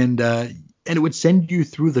 and it would send you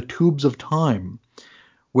through the tubes of time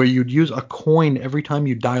where you'd use a coin every time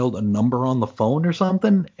you dialed a number on the phone or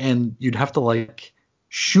something, and you'd have to like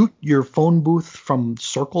shoot your phone booth from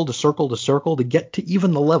circle to circle to circle to get to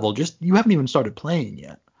even the level. Just you haven't even started playing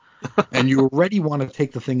yet, and you already want to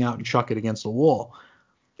take the thing out and chuck it against the wall.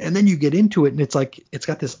 And then you get into it, and it's like it's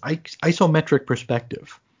got this isometric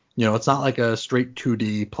perspective. It's not like a straight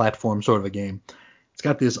 2D platform sort of a game. It's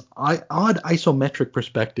got this odd isometric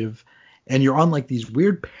perspective, and you're on like these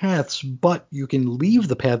weird paths, but you can leave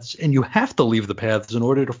the paths, and you have to leave the paths in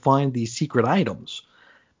order to find these secret items.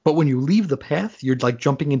 But when you leave the path, you're like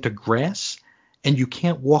jumping into grass, and you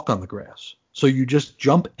can't walk on the grass. So you just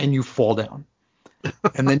jump and you fall down.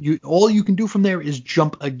 And then all you can do from there is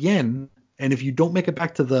jump again. And if you don't make it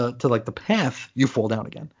back to like the path, you fall down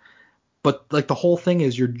again. But like the whole thing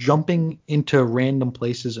is you're jumping into random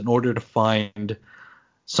places in order to find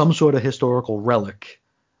some sort of historical relic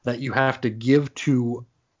that you have to give to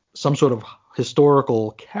some sort of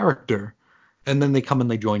historical character, and then they come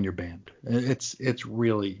and they join your band. It's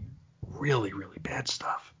really, really, really bad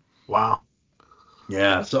stuff. Wow.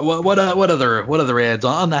 Yeah. So what other ads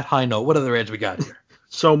on that high note? What other ads we got here?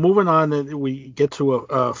 So moving on, we get to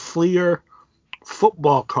a Fleer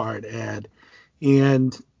football card ad,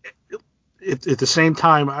 and at the same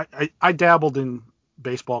time, I dabbled in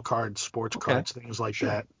baseball cards, sports Okay. cards, things like Sure.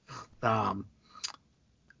 that. Um,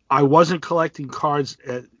 I wasn't collecting cards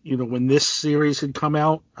when this series had come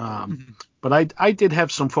out, Mhm. but I did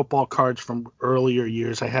have some football cards from earlier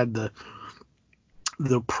years. I had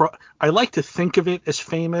the pro. I like to think of it as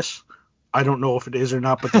famous. I don't know if it is or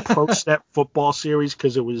not, but the Pro Set football series,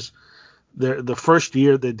 because it was the first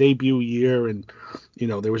year, the debut year, and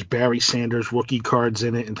there was Barry Sanders rookie cards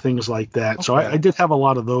in it and things like that. So I Okay. did have a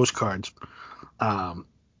lot of those cards. Um,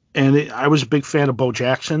 and I was a big fan of Bo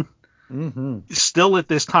Jackson. Mm-hmm. Still at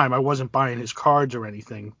this time, I wasn't buying his cards or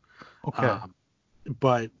anything, Okay. um,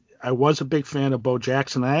 but I was a big fan of Bo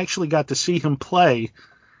Jackson. I actually got to see him play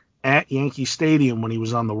at Yankee Stadium when he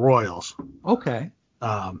was on the Royals. Okay.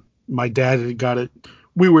 My dad had got it.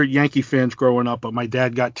 We were Yankee fans growing up, but my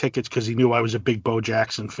dad got tickets because he knew I was a big Bo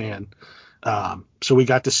Jackson fan. So we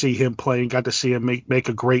got to see him play and got to see him make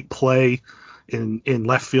a great play in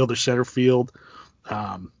left field or center field.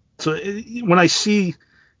 When I see,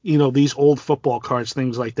 these old football cards,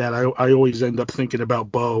 things like that, I always end up thinking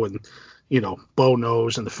about Bo and, Bo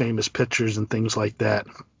knows and the famous pictures and things like that.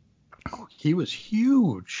 Oh, he was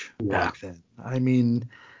huge Yeah. back then. I mean,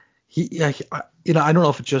 yeah, I don't know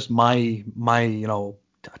if it's just my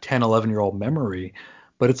 10, 11-year-old memory,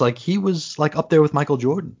 but it's like he was like up there with Michael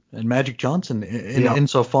Jordan and Magic Johnson in Yeah.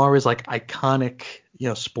 insofar as like iconic,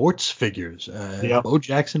 sports figures. Yeah. Bo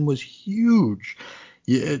Jackson was huge.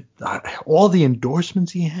 Yeah, all the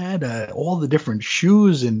endorsements he had, all the different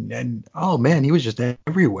shoes, and oh man, he was just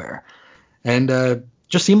everywhere, and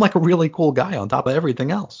just seemed like a really cool guy on top of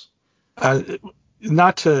everything else. Uh,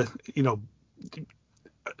 Not to,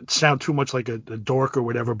 sound too much like a dork or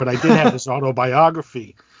whatever, but I did have his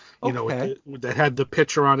autobiography, Okay. That had the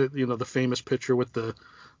picture on it, the famous picture with the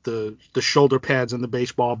shoulder pads and the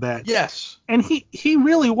baseball bat. Yes. And he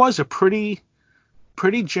really was a pretty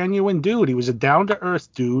genuine dude. He was a down to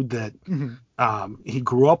earth dude that he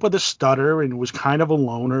grew up with a stutter and was kind of a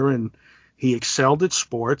loner, and he excelled at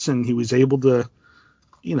sports, and he was able to,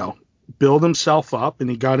 build himself up, and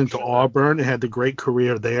he got into Auburn and had the great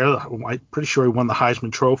career there. I'm pretty sure he won the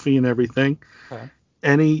Heisman Trophy and everything. Okay.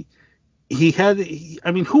 And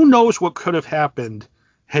who knows what could have happened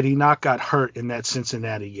had he not got hurt in that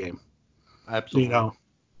Cincinnati game. Absolutely.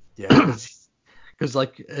 Yeah. Because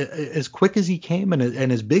like as quick as he came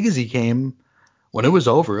and as big as he came, when it was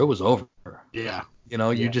over, it was over. Yeah.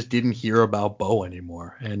 You just didn't hear about Bo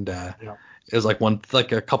anymore. And it was like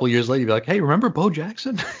a couple years later, you'd be like, hey, remember Bo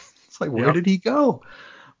Jackson? It's like, where did he go?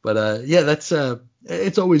 But that's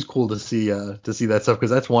it's always cool to see that stuff, because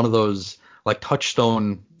that's one of those like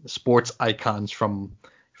touchstone sports icons from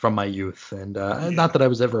my youth. And not that I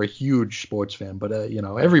was ever a huge sports fan, but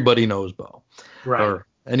everybody knows Bo. Right. Or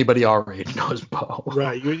anybody our age knows Bo.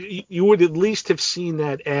 Right. You would at least have seen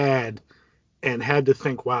that ad and had to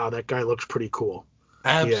think, wow, that guy looks pretty cool.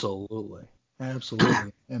 Absolutely.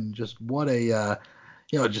 Absolutely. And just what a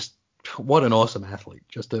just what an awesome athlete,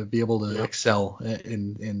 just to be able to excel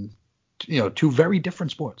in two very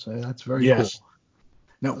different sports. That's very cool.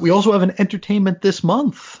 Now, we also have an entertainment this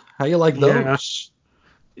month. How you like those?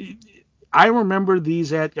 I remember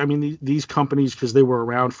these these companies, because they were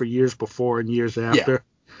around for years before and years after.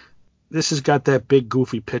 Yeah. This has got that big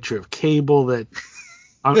goofy picture of cable that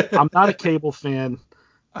I'm not a cable fan,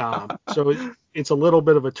 so it's a little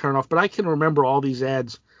bit of a turnoff. But I can remember all these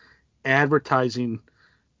ads advertising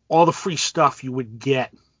all the free stuff you would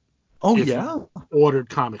get. Oh, if yeah. you ordered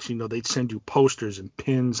comics. They'd send you posters and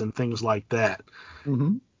pins and things like that.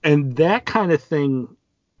 Mm-hmm. And that kind of thing,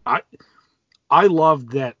 I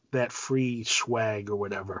loved that free swag or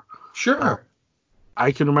whatever. Sure.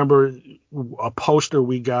 I can remember a poster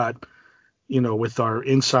we got, with our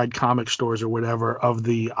Inside Comic Stores or whatever, of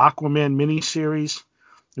the Aquaman miniseries.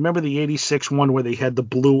 Remember the '86 one where they had the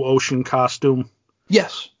blue ocean costume?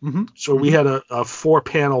 Yes. Mm-hmm. So we had a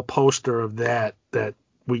 4-panel poster of that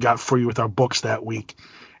we got free with our books that week.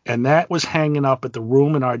 And that was hanging up at the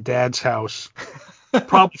room in our dad's house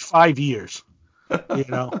probably 5 years,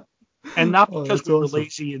 And not because we were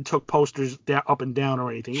lazy and took posters up and down or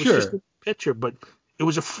anything. It was just a picture, but it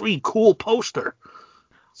was a free, cool poster.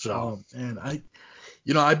 So, and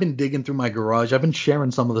I've been digging through my garage. I've been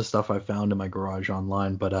sharing some of the stuff I found in my garage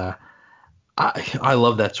online, but I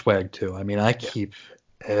love that swag too. I keep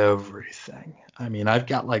everything. I've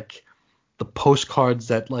got like the postcards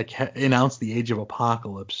that like announce the Age of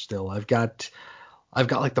Apocalypse still. I've got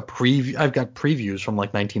like the preview. I've got previews from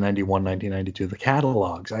like 1991, 1992, the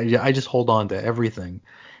catalogs. I just hold on to everything,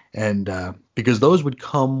 and because those would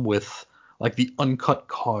come with like the uncut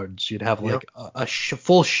cards. You'd have like a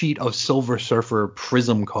full sheet of Silver Surfer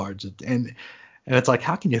Prism cards, and it's like,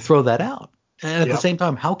 how can you throw that out? And at the same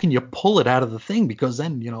time, how can you pull it out of the thing? Because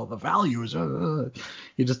then the values, you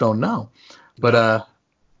just don't know.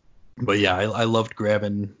 But yeah, I loved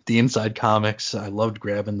grabbing the Inside Comics. I loved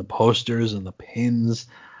grabbing the posters and the pins.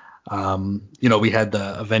 We had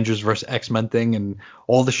the Avengers vs. X-Men thing, and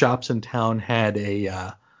all the shops in town had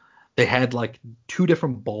they had like 2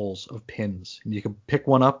 different bowls of pins, and you could pick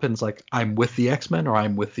one up and it's like, I'm with the X-Men or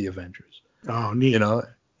I'm with the Avengers. Oh, neat.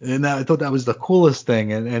 And I thought that was the coolest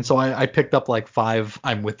thing. And so I picked up like 5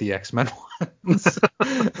 I'm with the X-Men ones.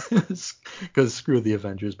 Because screw the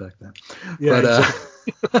Avengers back then. Yeah,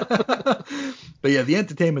 but yeah, the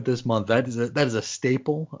entertainment this month, that is a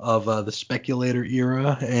staple of the speculator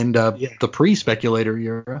era and the pre-speculator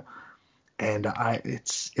era. And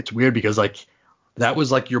it's weird because like that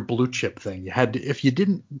was like your blue chip thing. You had to, if you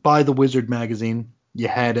didn't buy the Wizard magazine, you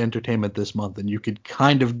had entertainment this month, and you could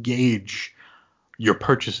kind of gauge your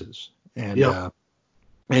purchases, and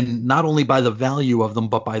not only by the value of them,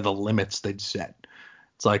 but by the limits they'd set.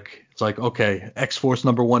 It's like okay, X-Force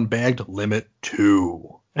 #1 bagged, limit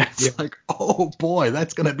 2. It's like, oh boy,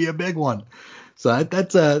 that's gonna be a big one. So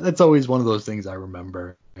that's always one of those things I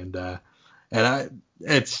remember, and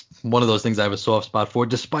it's one of those things I have a soft spot for,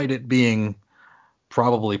 despite it being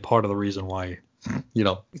probably part of the reason why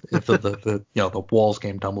if the walls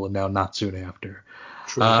came tumbling down not soon after.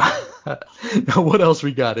 True. Now what else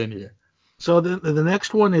we got in here? So the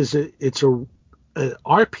next one is it's a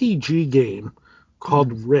RPG game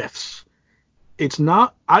called Rifts. It's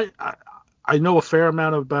not I know a fair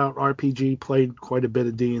amount about RPG, played quite a bit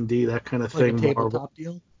of D&D, that kind of thing. Like a tabletop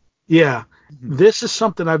deal? Yeah. Mm-hmm. This is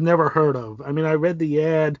something I've never heard of. I read the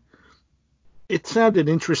ad. it sounded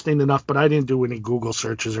interesting enough, but I didn't do any Google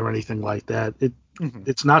searches or anything like that. Mhm.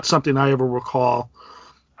 It's not something I ever recall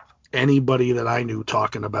anybody that I knew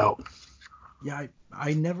talking about. Yeah,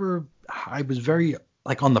 I was very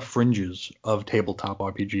like on the fringes of tabletop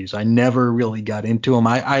RPGs. I never really got into them.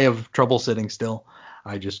 I have trouble sitting still.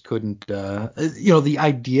 I just couldn't, the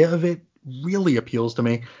idea of it really appeals to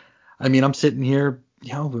me. I mean, I'm sitting here,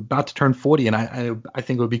 about to turn 40, and I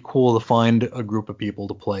think it would be cool to find a group of people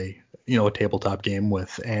to play, a tabletop game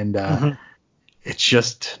with. And Hmm. it's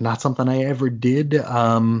just not something I ever did.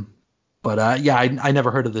 But yeah, I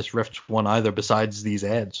never heard of this Rift one either. Besides these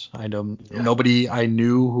ads, I know Yeah. nobody I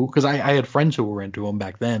knew who, because I had friends who were into them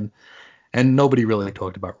back then, and nobody really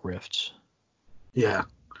talked about Rifts. Yeah.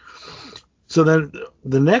 So then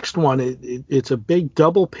the next one, it's a big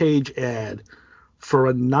double page ad for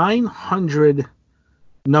a 900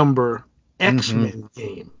 number Mm-hmm. X-Men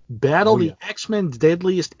game. Battle Oh the yeah. X-Men's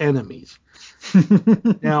Deadliest Enemies.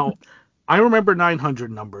 Now, I remember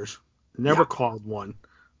 900 numbers. Never Yeah. called one.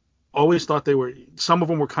 Always thought some of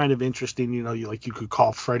them were kind of interesting. You could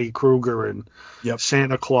call Freddy Krueger and Yep.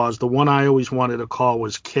 Santa Claus. The one I always wanted to call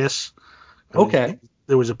was Kiss. Okay.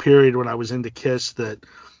 There was a period when I was into Kiss that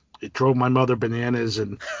it drove my mother bananas,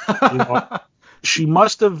 and you know she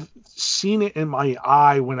must have seen it in my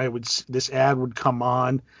eye when this ad would come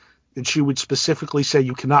on, and she would specifically say,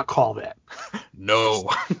 "You cannot call that." No.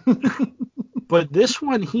 But this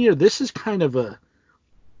one here, this is kind of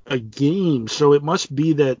a game, so it must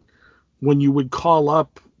be that when you would call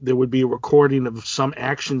up, there would be a recording of some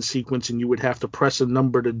action sequence, and you would have to press a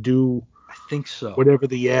number to do I think so. whatever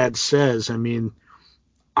the ad says. I mean,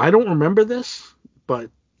 I don't remember this,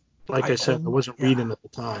 but like I said, I wasn't Yeah. reading at the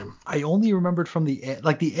time. I only remembered from the ad,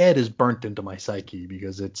 like the ad is burnt into my psyche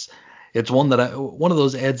because it's one of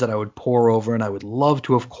those ads that I would pore over, and I would love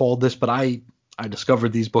to have called this, but I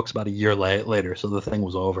discovered these books about a year later, so the thing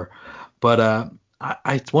was over. But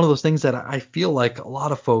it's one of those things that I feel like a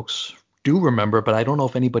lot of folks do remember, but I don't know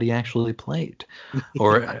if anybody actually played.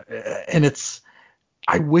 Or and it's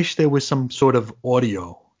I wish there was some sort of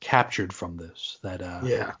audio captured from this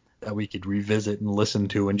Yeah, that we could revisit and listen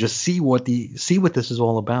to and just see what this is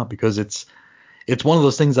all about, because it's one of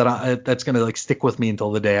those things that's gonna like stick with me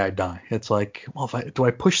until the day I die. It's like, well, if do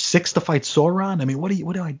I push 6 to fight Sauron? I mean, what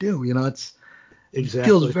do I do? It feels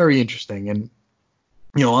exactly. very interesting. And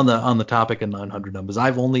on the topic of 900 numbers,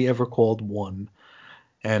 I've only ever called one,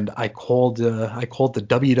 and I called the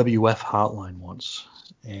WWF hotline once,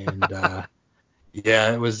 and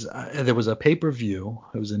yeah, it was there was a pay-per-view.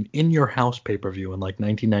 It was an in-your-house pay-per-view in like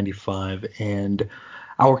 1995, and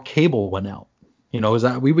our cable went out. It was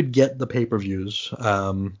that we would get the pay-per-views.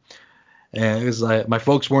 And it was like my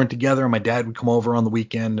folks weren't together, and my dad would come over on the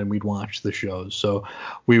weekend, and we'd watch the shows. So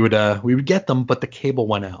we would get them, but the cable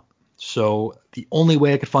went out. So the only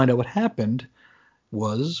way I could find out what happened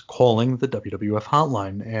was calling the WWF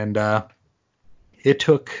hotline, and it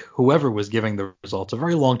took whoever was giving the results a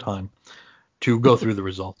very long time to go through the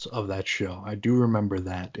results of that show. I do remember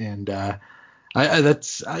that, and I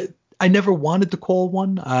never wanted to call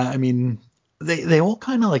one. I mean, they all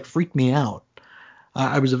kind of like freaked me out.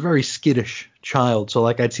 I was a very skittish child, so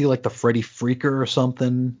like I'd see like the Freddy Freaker or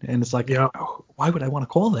something, and it's like, Yeah, oh, why would I want to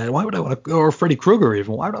call that? Why would I want to, or Freddy Krueger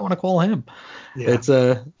even? Why would I want to call him? yeah, It's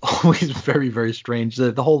always very very strange.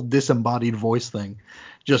 The whole disembodied voice thing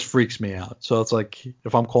just freaks me out. So it's like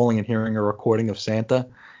if I'm calling and hearing a recording of Santa,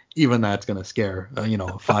 even that's gonna scare a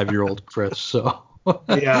 5-year-old Chris. So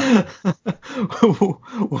yeah.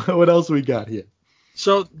 what else we got here?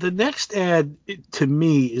 So the next ad to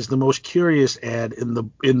me is the most curious ad in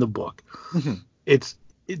the book. Mhm.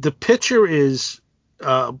 The picture is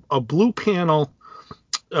a blue panel,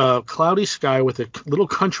 cloudy sky with a little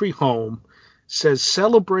country home. Says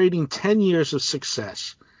celebrating 10 years of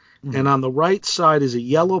success, and Mhm. on the right side is a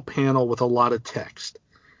yellow panel with a lot of text,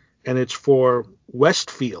 and it's for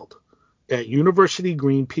Westfield at University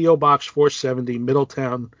Green, P.O. Box 470,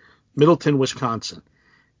 Middleton, Wisconsin.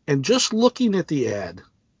 And just looking at the ad,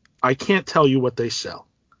 I can't tell you what they sell,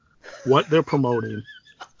 what they're promoting.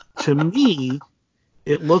 To me,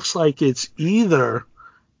 it looks like it's either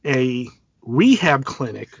a rehab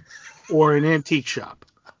clinic or an antique shop,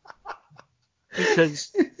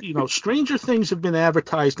 because stranger things have been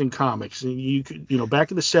advertised in comics. You could,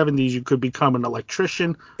 back in the 70s, you could become an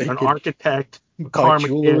electrician, They an could architect, a buy car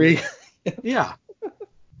mechanic. jewelry. Yeah,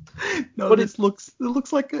 No, but it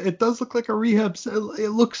does look like a rehab. It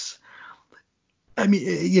looks. I mean,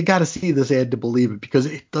 you got to see this ad to believe it, because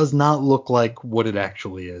it does not look like what it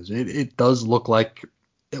actually is. It does look like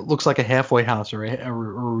it looks like a halfway house or a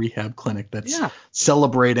rehab clinic that's Yeah.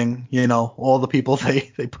 celebrating, all the people they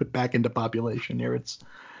put back into population here.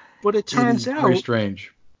 But it It turns is very out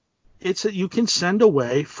strange. you can send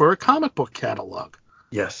away for a comic book catalog.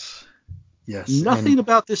 Yes. Yes. Nothing And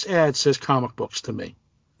about this ad says comic books to me.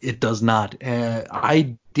 it does not.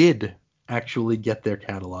 I did actually get their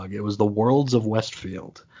catalog. It was the Worlds of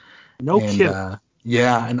Westfield. No And kidding.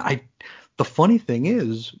 yeah, and the funny thing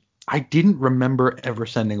is, I didn't remember ever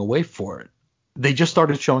sending away for it. They just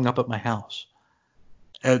started showing up at my house,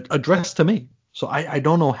 addressed to me. So I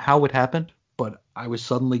don't know how it happened, but I was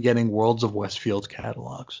suddenly getting Worlds of Westfield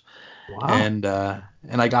catalogs, Wow. and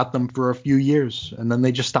I got them for a few years, and then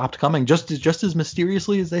they just stopped coming. Just as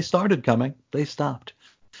mysteriously as they started coming, they stopped,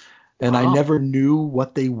 and I Wow. never knew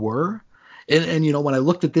what they were. And when I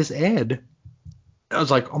looked at this ad, I'm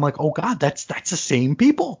like, oh God, that's the same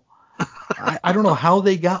people. I don't know how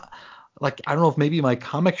they got, like, I don't know if maybe my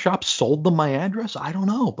comic shop sold them my address. I don't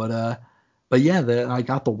know, but yeah, I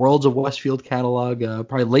got the Worlds of Westfield catalog,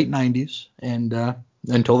 probably late '90s, and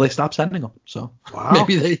until they stopped sending them. So Wow.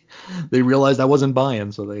 maybe they realized I wasn't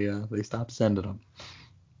buying, so they stopped sending them.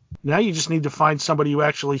 Now you just need to find somebody who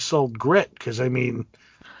actually sold Grit, because I mean,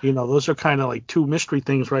 those are kind of like two mystery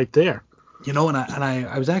things right there. And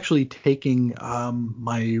I was actually taking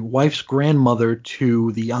my wife's grandmother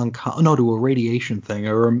to to a radiation thing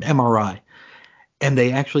or an MRI, and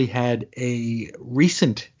they actually had a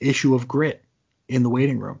recent issue of Grit in the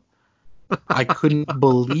waiting room. I couldn't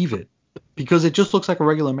believe it because it just looks like a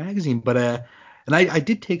regular magazine, but and I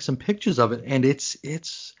did take some pictures of it, and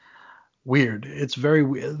it's weird. It's very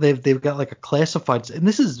weird. They've got like a classified, and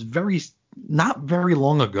this is not very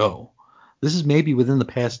long ago. This is maybe within the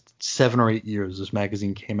past 7 or 8 years this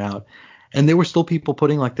magazine came out, and there were still people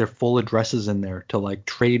putting like their full addresses in there to like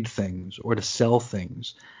trade things or to sell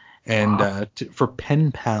things, and Wow. for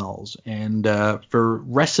pen pals and for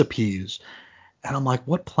recipes. And I'm like,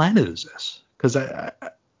 what planet is this? Because I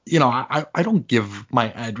don't give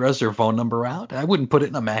my address or phone number out. I wouldn't put it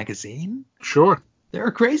in a magazine. Sure. There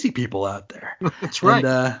are crazy people out there, That's and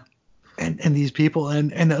right. and these people,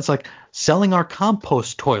 and it's like selling our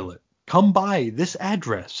compost toilet. Come by this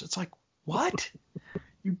address. It's like, what?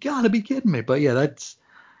 You gotta be kidding me. But yeah,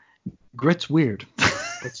 Grit's weird.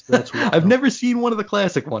 That's I've wild. never seen one of the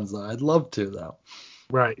classic ones though. I'd love to though.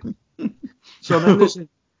 Right. So then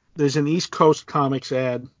there's an East Coast Comics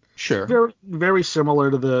ad, Sure. very very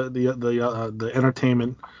similar to the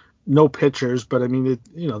entertainment. No pictures, but I mean,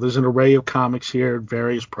 there's an array of comics here at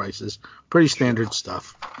various prices. Pretty Sure. standard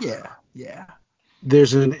stuff. Yeah. Yeah.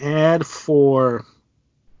 There's an ad for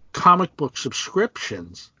comic book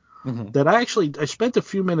subscriptions Hmm. that I spent a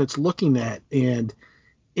few minutes looking at, and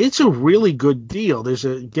it's a really good deal. There's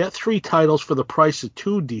a get 3 titles for the price of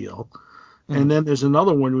 2 deal, and Hmm. then there's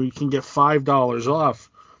another one where you can get $5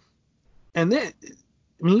 off. And then,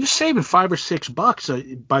 I mean, you're saving $5 or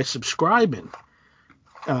 $6 by subscribing.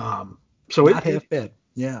 So Not half bad.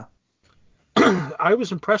 Yeah. I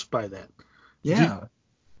was impressed by that. Did, Yeah.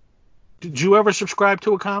 did you ever subscribe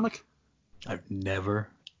to a comic? I've never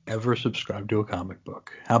ever subscribed to a comic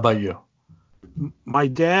book. How about you? My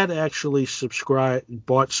dad actually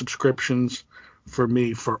bought subscriptions for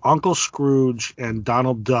me for Uncle Scrooge and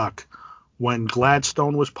Donald Duck when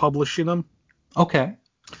Gladstone was publishing them. Okay.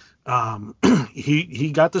 Um,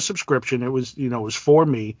 he got the subscription. It was for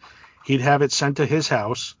me. He'd have it sent to his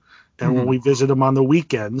house, and when Hmm. we visit him on the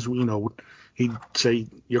weekends, he'd say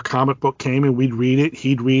your comic book came, and we'd read it.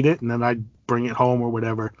 He'd read it, and then I'd bring it home or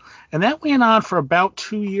whatever. And that went on for about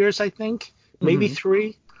 2 years, I think, maybe Hmm.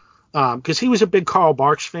 3. Because he was a big Carl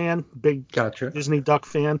Barks fan, big Gotcha. Disney Duck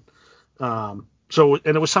fan. And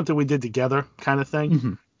it was something we did together, kind of thing.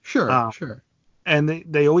 Hmm. Sure. Um, Sure. and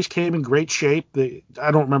they always came in great shape.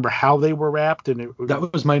 I don't remember how they were wrapped, and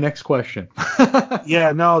That was my next question.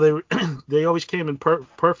 yeah, no, they always came in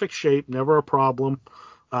perfect shape, never a problem.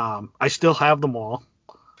 I still have them all.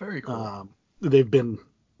 Very cool. They've been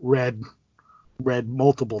read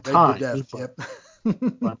multiple Read to times, death. but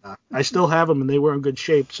Yep. I still have them, and they were in good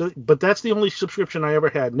shape. So, but that's the only subscription I ever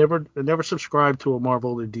had. Never subscribed to a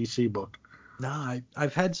Marvel or DC book. No,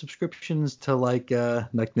 I've had subscriptions to like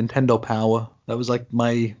Nintendo Power. That was like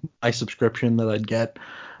my subscription that I'd get,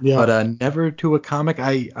 Yeah, but never to a comic.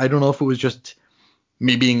 I don't know if it was just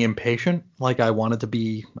me being impatient. Like I wanted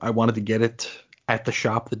to get it at the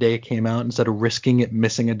shop the day it came out instead of risking it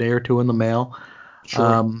missing a day or two in the mail. sure.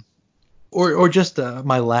 Um, or just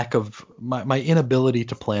my lack of my inability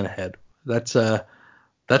to plan ahead. That's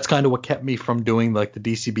kind of what kept me from doing like the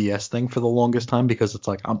DCBS thing for the longest time because it's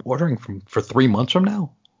like I'm ordering for 3 months from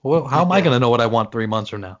now. Well, how am I Yeah. going to know what I want 3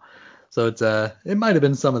 months from now? So it might have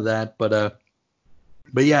been some of that, but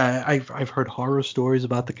yeah, I've heard horror stories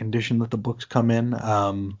about the condition that the books come in.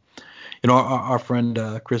 Our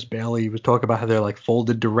friend Chris Bailey was talking about how they're like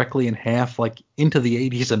folded directly in half, like into the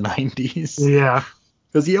 80s and 90s. Yeah.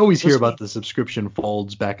 Because you always hear about the subscription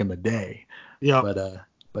folds back in the day. Yeah. For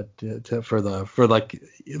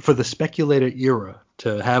the speculator era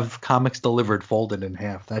to have comics delivered folded in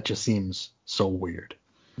half, that just seems so weird.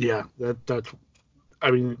 Yeah, that's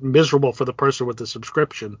miserable for the person with the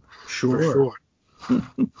subscription. Sure. For sure.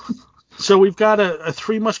 So we've got a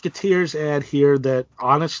Three Musketeers ad here that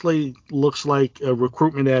honestly looks like a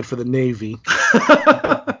recruitment ad for the Navy.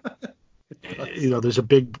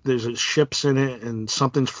 There's ships in it and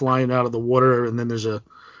something's flying out of the water, and then there's a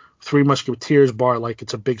Three Musketeers bar like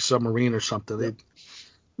it's a big submarine or something.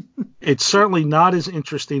 It's certainly not as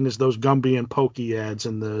interesting as those Gumby and Pokey ads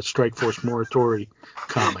in the Strike Force Morituri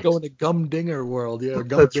comics. Going to Gumdinger world, yeah.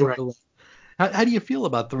 That's right. How do you feel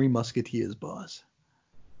about Three Musketeers, boss?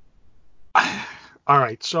 All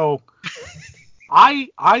right, so I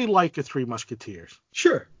like the Three Musketeers.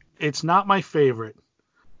 Sure. It's not my favorite.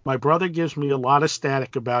 My brother gives me a lot of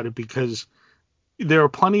static about it because there are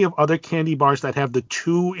plenty of other candy bars that have the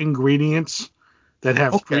two ingredients that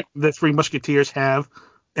have the Three Musketeers have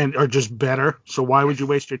and are just better. So why would you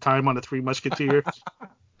waste your time on the Three Musketeers?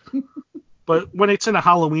 But when it's in a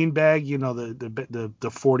Halloween bag, the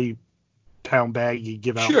 40-pound bag you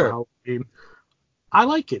give out for Halloween, I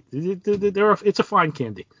like it. It's a fine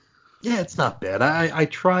candy. Yeah, it's not bad. I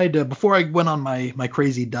tried before I went on my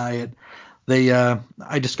crazy diet.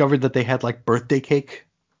 I discovered that they had like birthday cake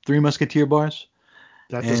Three Musketeer bars.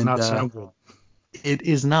 That does not sound good. It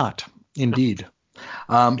is not, indeed.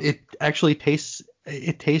 It actually tastes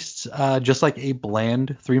just like a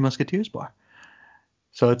bland Three Musketeers bar.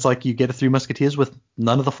 So it's like you get a Three Musketeers with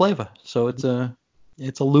none of the flavor. So it's a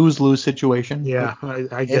lose-lose situation. Yeah,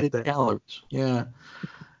 I get that. Calories. Yeah.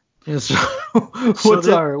 So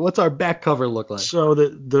what's our back cover look like? So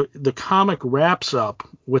the comic wraps up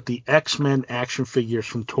with the X-Men action figures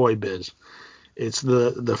from Toy Biz. It's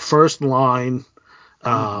the first line.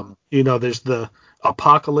 There's the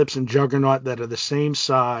Apocalypse and Juggernaut that are the same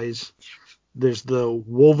size. There's the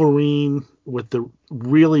Wolverine with the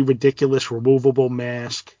really ridiculous removable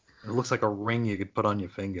mask. It looks like a ring you could put on your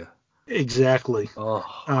finger. Exactly.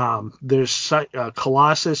 Oh. There's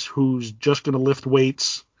Colossus who's just going to lift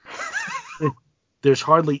weights. There's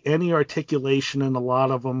hardly any articulation in a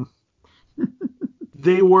lot of them.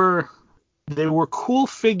 They were cool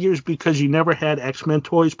figures because you never had X-Men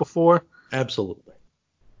toys before. Absolutely.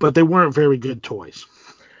 But they weren't very good toys.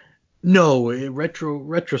 No, in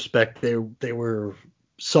retrospect, they were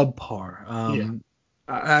subpar.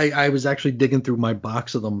 I was actually digging through my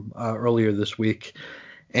box of them earlier this week,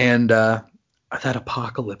 and that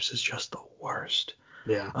Apocalypse is just the worst.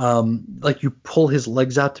 Yeah. Like you pull his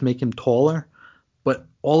legs out to make him taller, but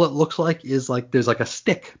all it looks like is like there's like a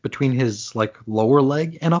stick between his like lower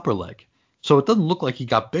leg and upper leg. So it doesn't look like he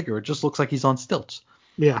got bigger. It just looks like he's on stilts.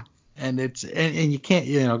 Yeah. And you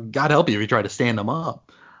can't, God help you if you try to stand him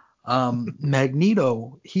up.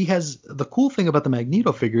 Magneto, he has the cool thing about the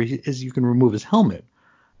Magneto figure is you can remove his helmet,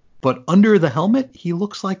 but under the helmet he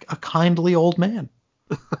looks like a kindly old man.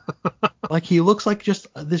 Like he looks like just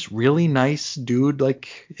this really nice dude,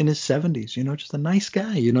 like in his 70s, just a nice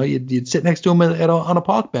guy. You'd sit next to him on a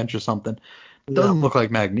park bench or something. It doesn't look like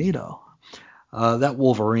Magneto. That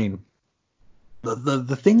Wolverine.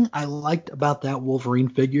 The thing I liked about that Wolverine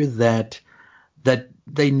figure that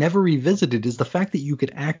they never revisited is the fact that you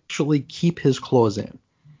could actually keep his claws in.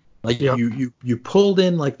 Like you pulled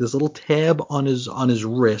in like this little tab on his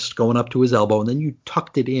wrist going up to his elbow, and then you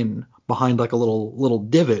tucked it in behind like a little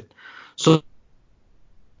divot. So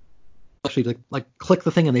actually like click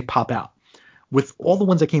the thing and they pop out. With all the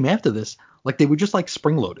ones that came after this, like they were just like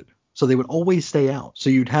spring loaded. So they would always stay out. So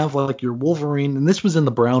you'd have like your Wolverine, and this was in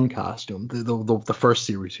the brown costume, the first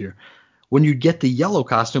series here. When you'd get the yellow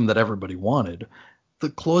costume that everybody wanted, the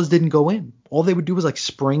claws didn't go in. All they would do was like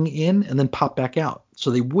spring in and then pop back out.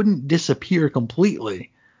 So they wouldn't disappear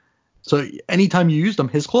completely. So anytime you used them,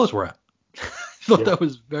 his claws were out. I thought that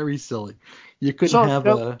was very silly. You couldn't have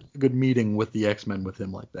a good meeting with the X-Men with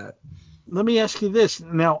him like that. Let me ask you this.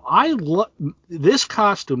 Now, I love this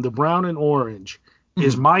costume, the brown and orange,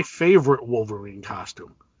 is my favorite Wolverine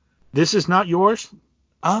costume. This is not yours?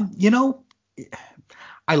 I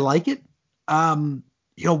like it.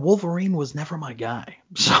 Wolverine was never my guy.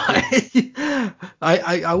 So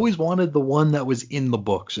I always wanted the one that was in the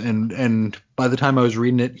books. And by the time I was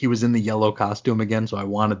reading it, he was in the yellow costume again. So I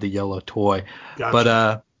wanted the yellow toy.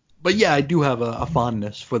 Gotcha. But yeah, I do have a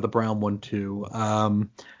fondness for the brown one too.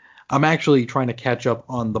 I'm actually trying to catch up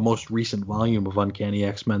on the most recent volume of Uncanny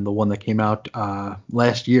X-Men, the one that came out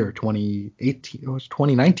last year, 2018. It was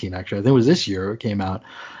 2019, actually. I think it was this year it came out.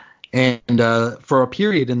 And for a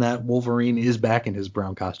period in that, Wolverine is back in his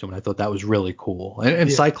brown costume, and I thought that was really cool. And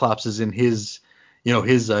Yeah. Cyclops is in his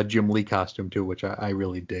Jim Lee costume too, which I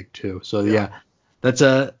really dig too. So yeah, that's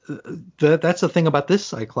the thing about this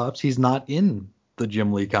Cyclops. He's not in the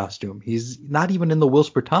Jim Lee costume. He's not even in the Will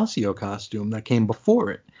Spertasio costume that came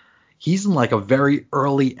before it. He's in like a very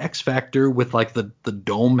early X Factor with like the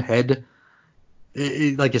dome head.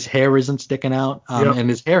 Like his hair isn't sticking out, and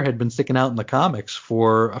his hair had been sticking out in the comics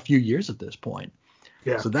for a few years at this point.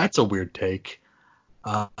 Yeah. So that's a weird take.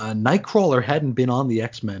 Nightcrawler hadn't been on the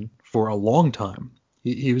X-Men for a long time.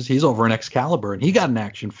 He's over in Excalibur, and he got an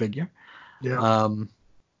action figure. Yeah.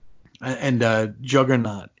 And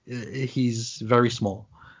Juggernaut, he's very small.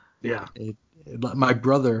 Yeah. My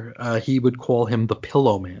brother, he would call him the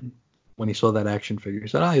Pillow Man. When he saw that action figure, he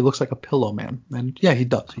said, he looks like a pillow man. And yeah, he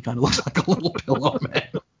does. He kind of looks like a little pillow man.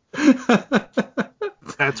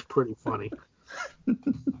 That's pretty funny.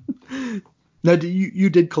 Now,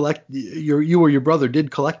 you did collect, you or your brother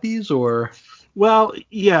did collect these, or? Well,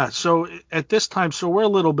 yeah. So at this time, so we're a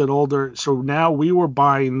little bit older. So now we were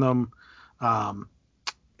buying them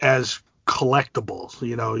as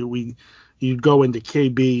collectibles. You'd go into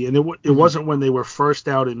KB, and it wasn't when they were first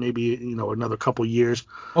out in maybe another couple years.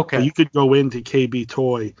 Okay. But you could go into KB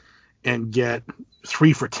Toy and get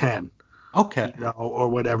 3 for $10. Okay. Or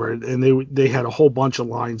whatever, and they had a whole bunch of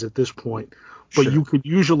lines at this point. But Sure. you could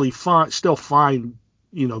usually still find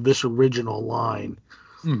this original line,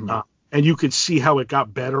 and you could see how it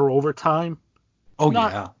got better over time. Oh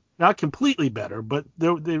not completely better, but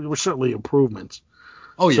there were certainly improvements.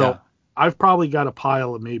 Oh so yeah. I've probably got a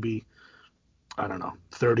pile of maybe, I don't know,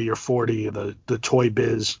 30 or 40 of the Toy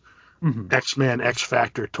Biz X-Men X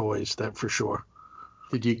Factor toys, that for sure.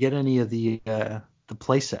 Did you get any of the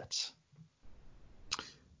play sets?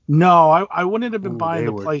 No, I wouldn't have been buying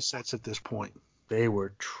the play sets at this point. They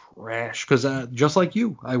were trash because just like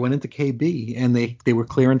you, I went into KB and they were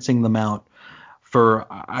clearancing them out for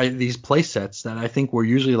these play sets that I think were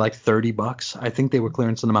usually like $30. I think they were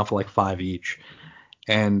clearancing them out for like $5 each.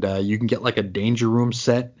 And you can get like a Danger Room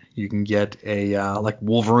set. You can get a like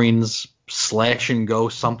Wolverine's Slash and Go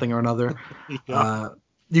something or another. Yeah.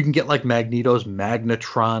 You can get like Magneto's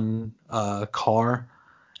Magnetron car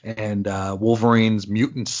and Wolverine's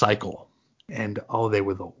Mutant Cycle. And they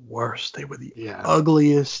were the worst. They were the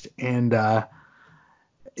ugliest. And I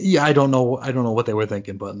don't know what they were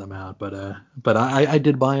thinking putting them out, but I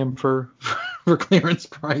did buy them for clearance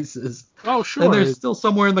prices. Oh sure. And they're still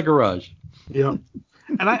somewhere in the garage. Yeah.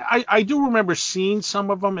 And I do remember seeing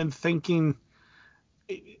some of them and thinking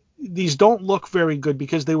these don't look very good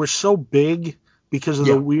because they were so big because of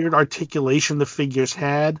the weird articulation the figures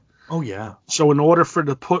had. Oh yeah. So in order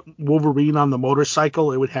to put Wolverine on the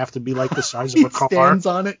motorcycle, it would have to be like the size of a car. Stands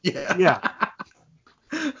on it. Yeah. Yeah.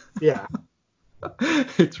 Yeah.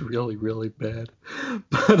 It's really, really bad.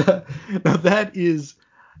 But now that is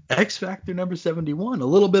X Factor number 71. A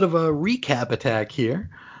little bit of a recap attack here.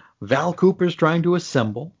 Val Cooper's trying to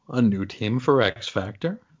assemble a new team for X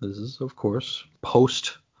Factor. This is, of course,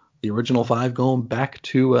 post the original 5 going back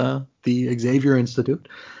to the Xavier Institute.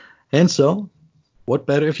 And so, what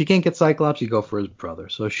better? If you can't get Cyclops, you go for his brother.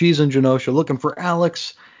 So she's in Genosha looking for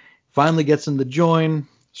Alex. Finally gets him to join.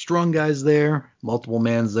 Strong Guy's there. Multiple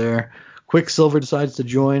Man's there. Quicksilver decides to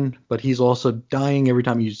join, but he's also dying every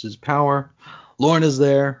time he uses his power. Lorna's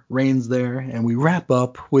there, Reign's there, and we wrap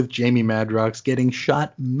up with Jamie Madrox getting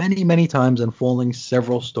shot many, many times and falling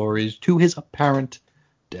several stories to his apparent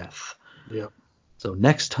death. Yep. So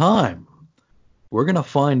next time, we're going to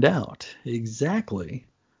find out exactly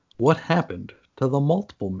what happened to the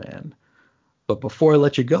Multiple Man. But before I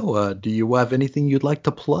let you go, do you have anything you'd like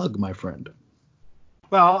to plug, my friend?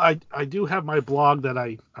 Well, I do have my blog that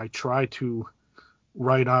I try to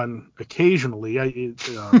write on occasionally.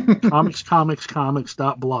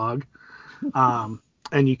 comics.blog.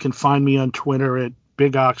 And you can find me on Twitter at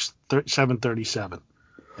BigOx737.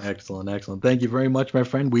 Excellent. Thank you very much, my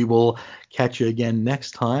friend. We will catch you again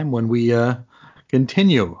next time when we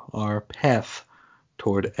continue our path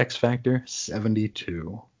toward X Factor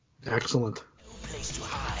 72. Excellent. No place to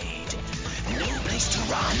hide, no place to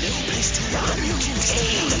run, no place to run. Mutants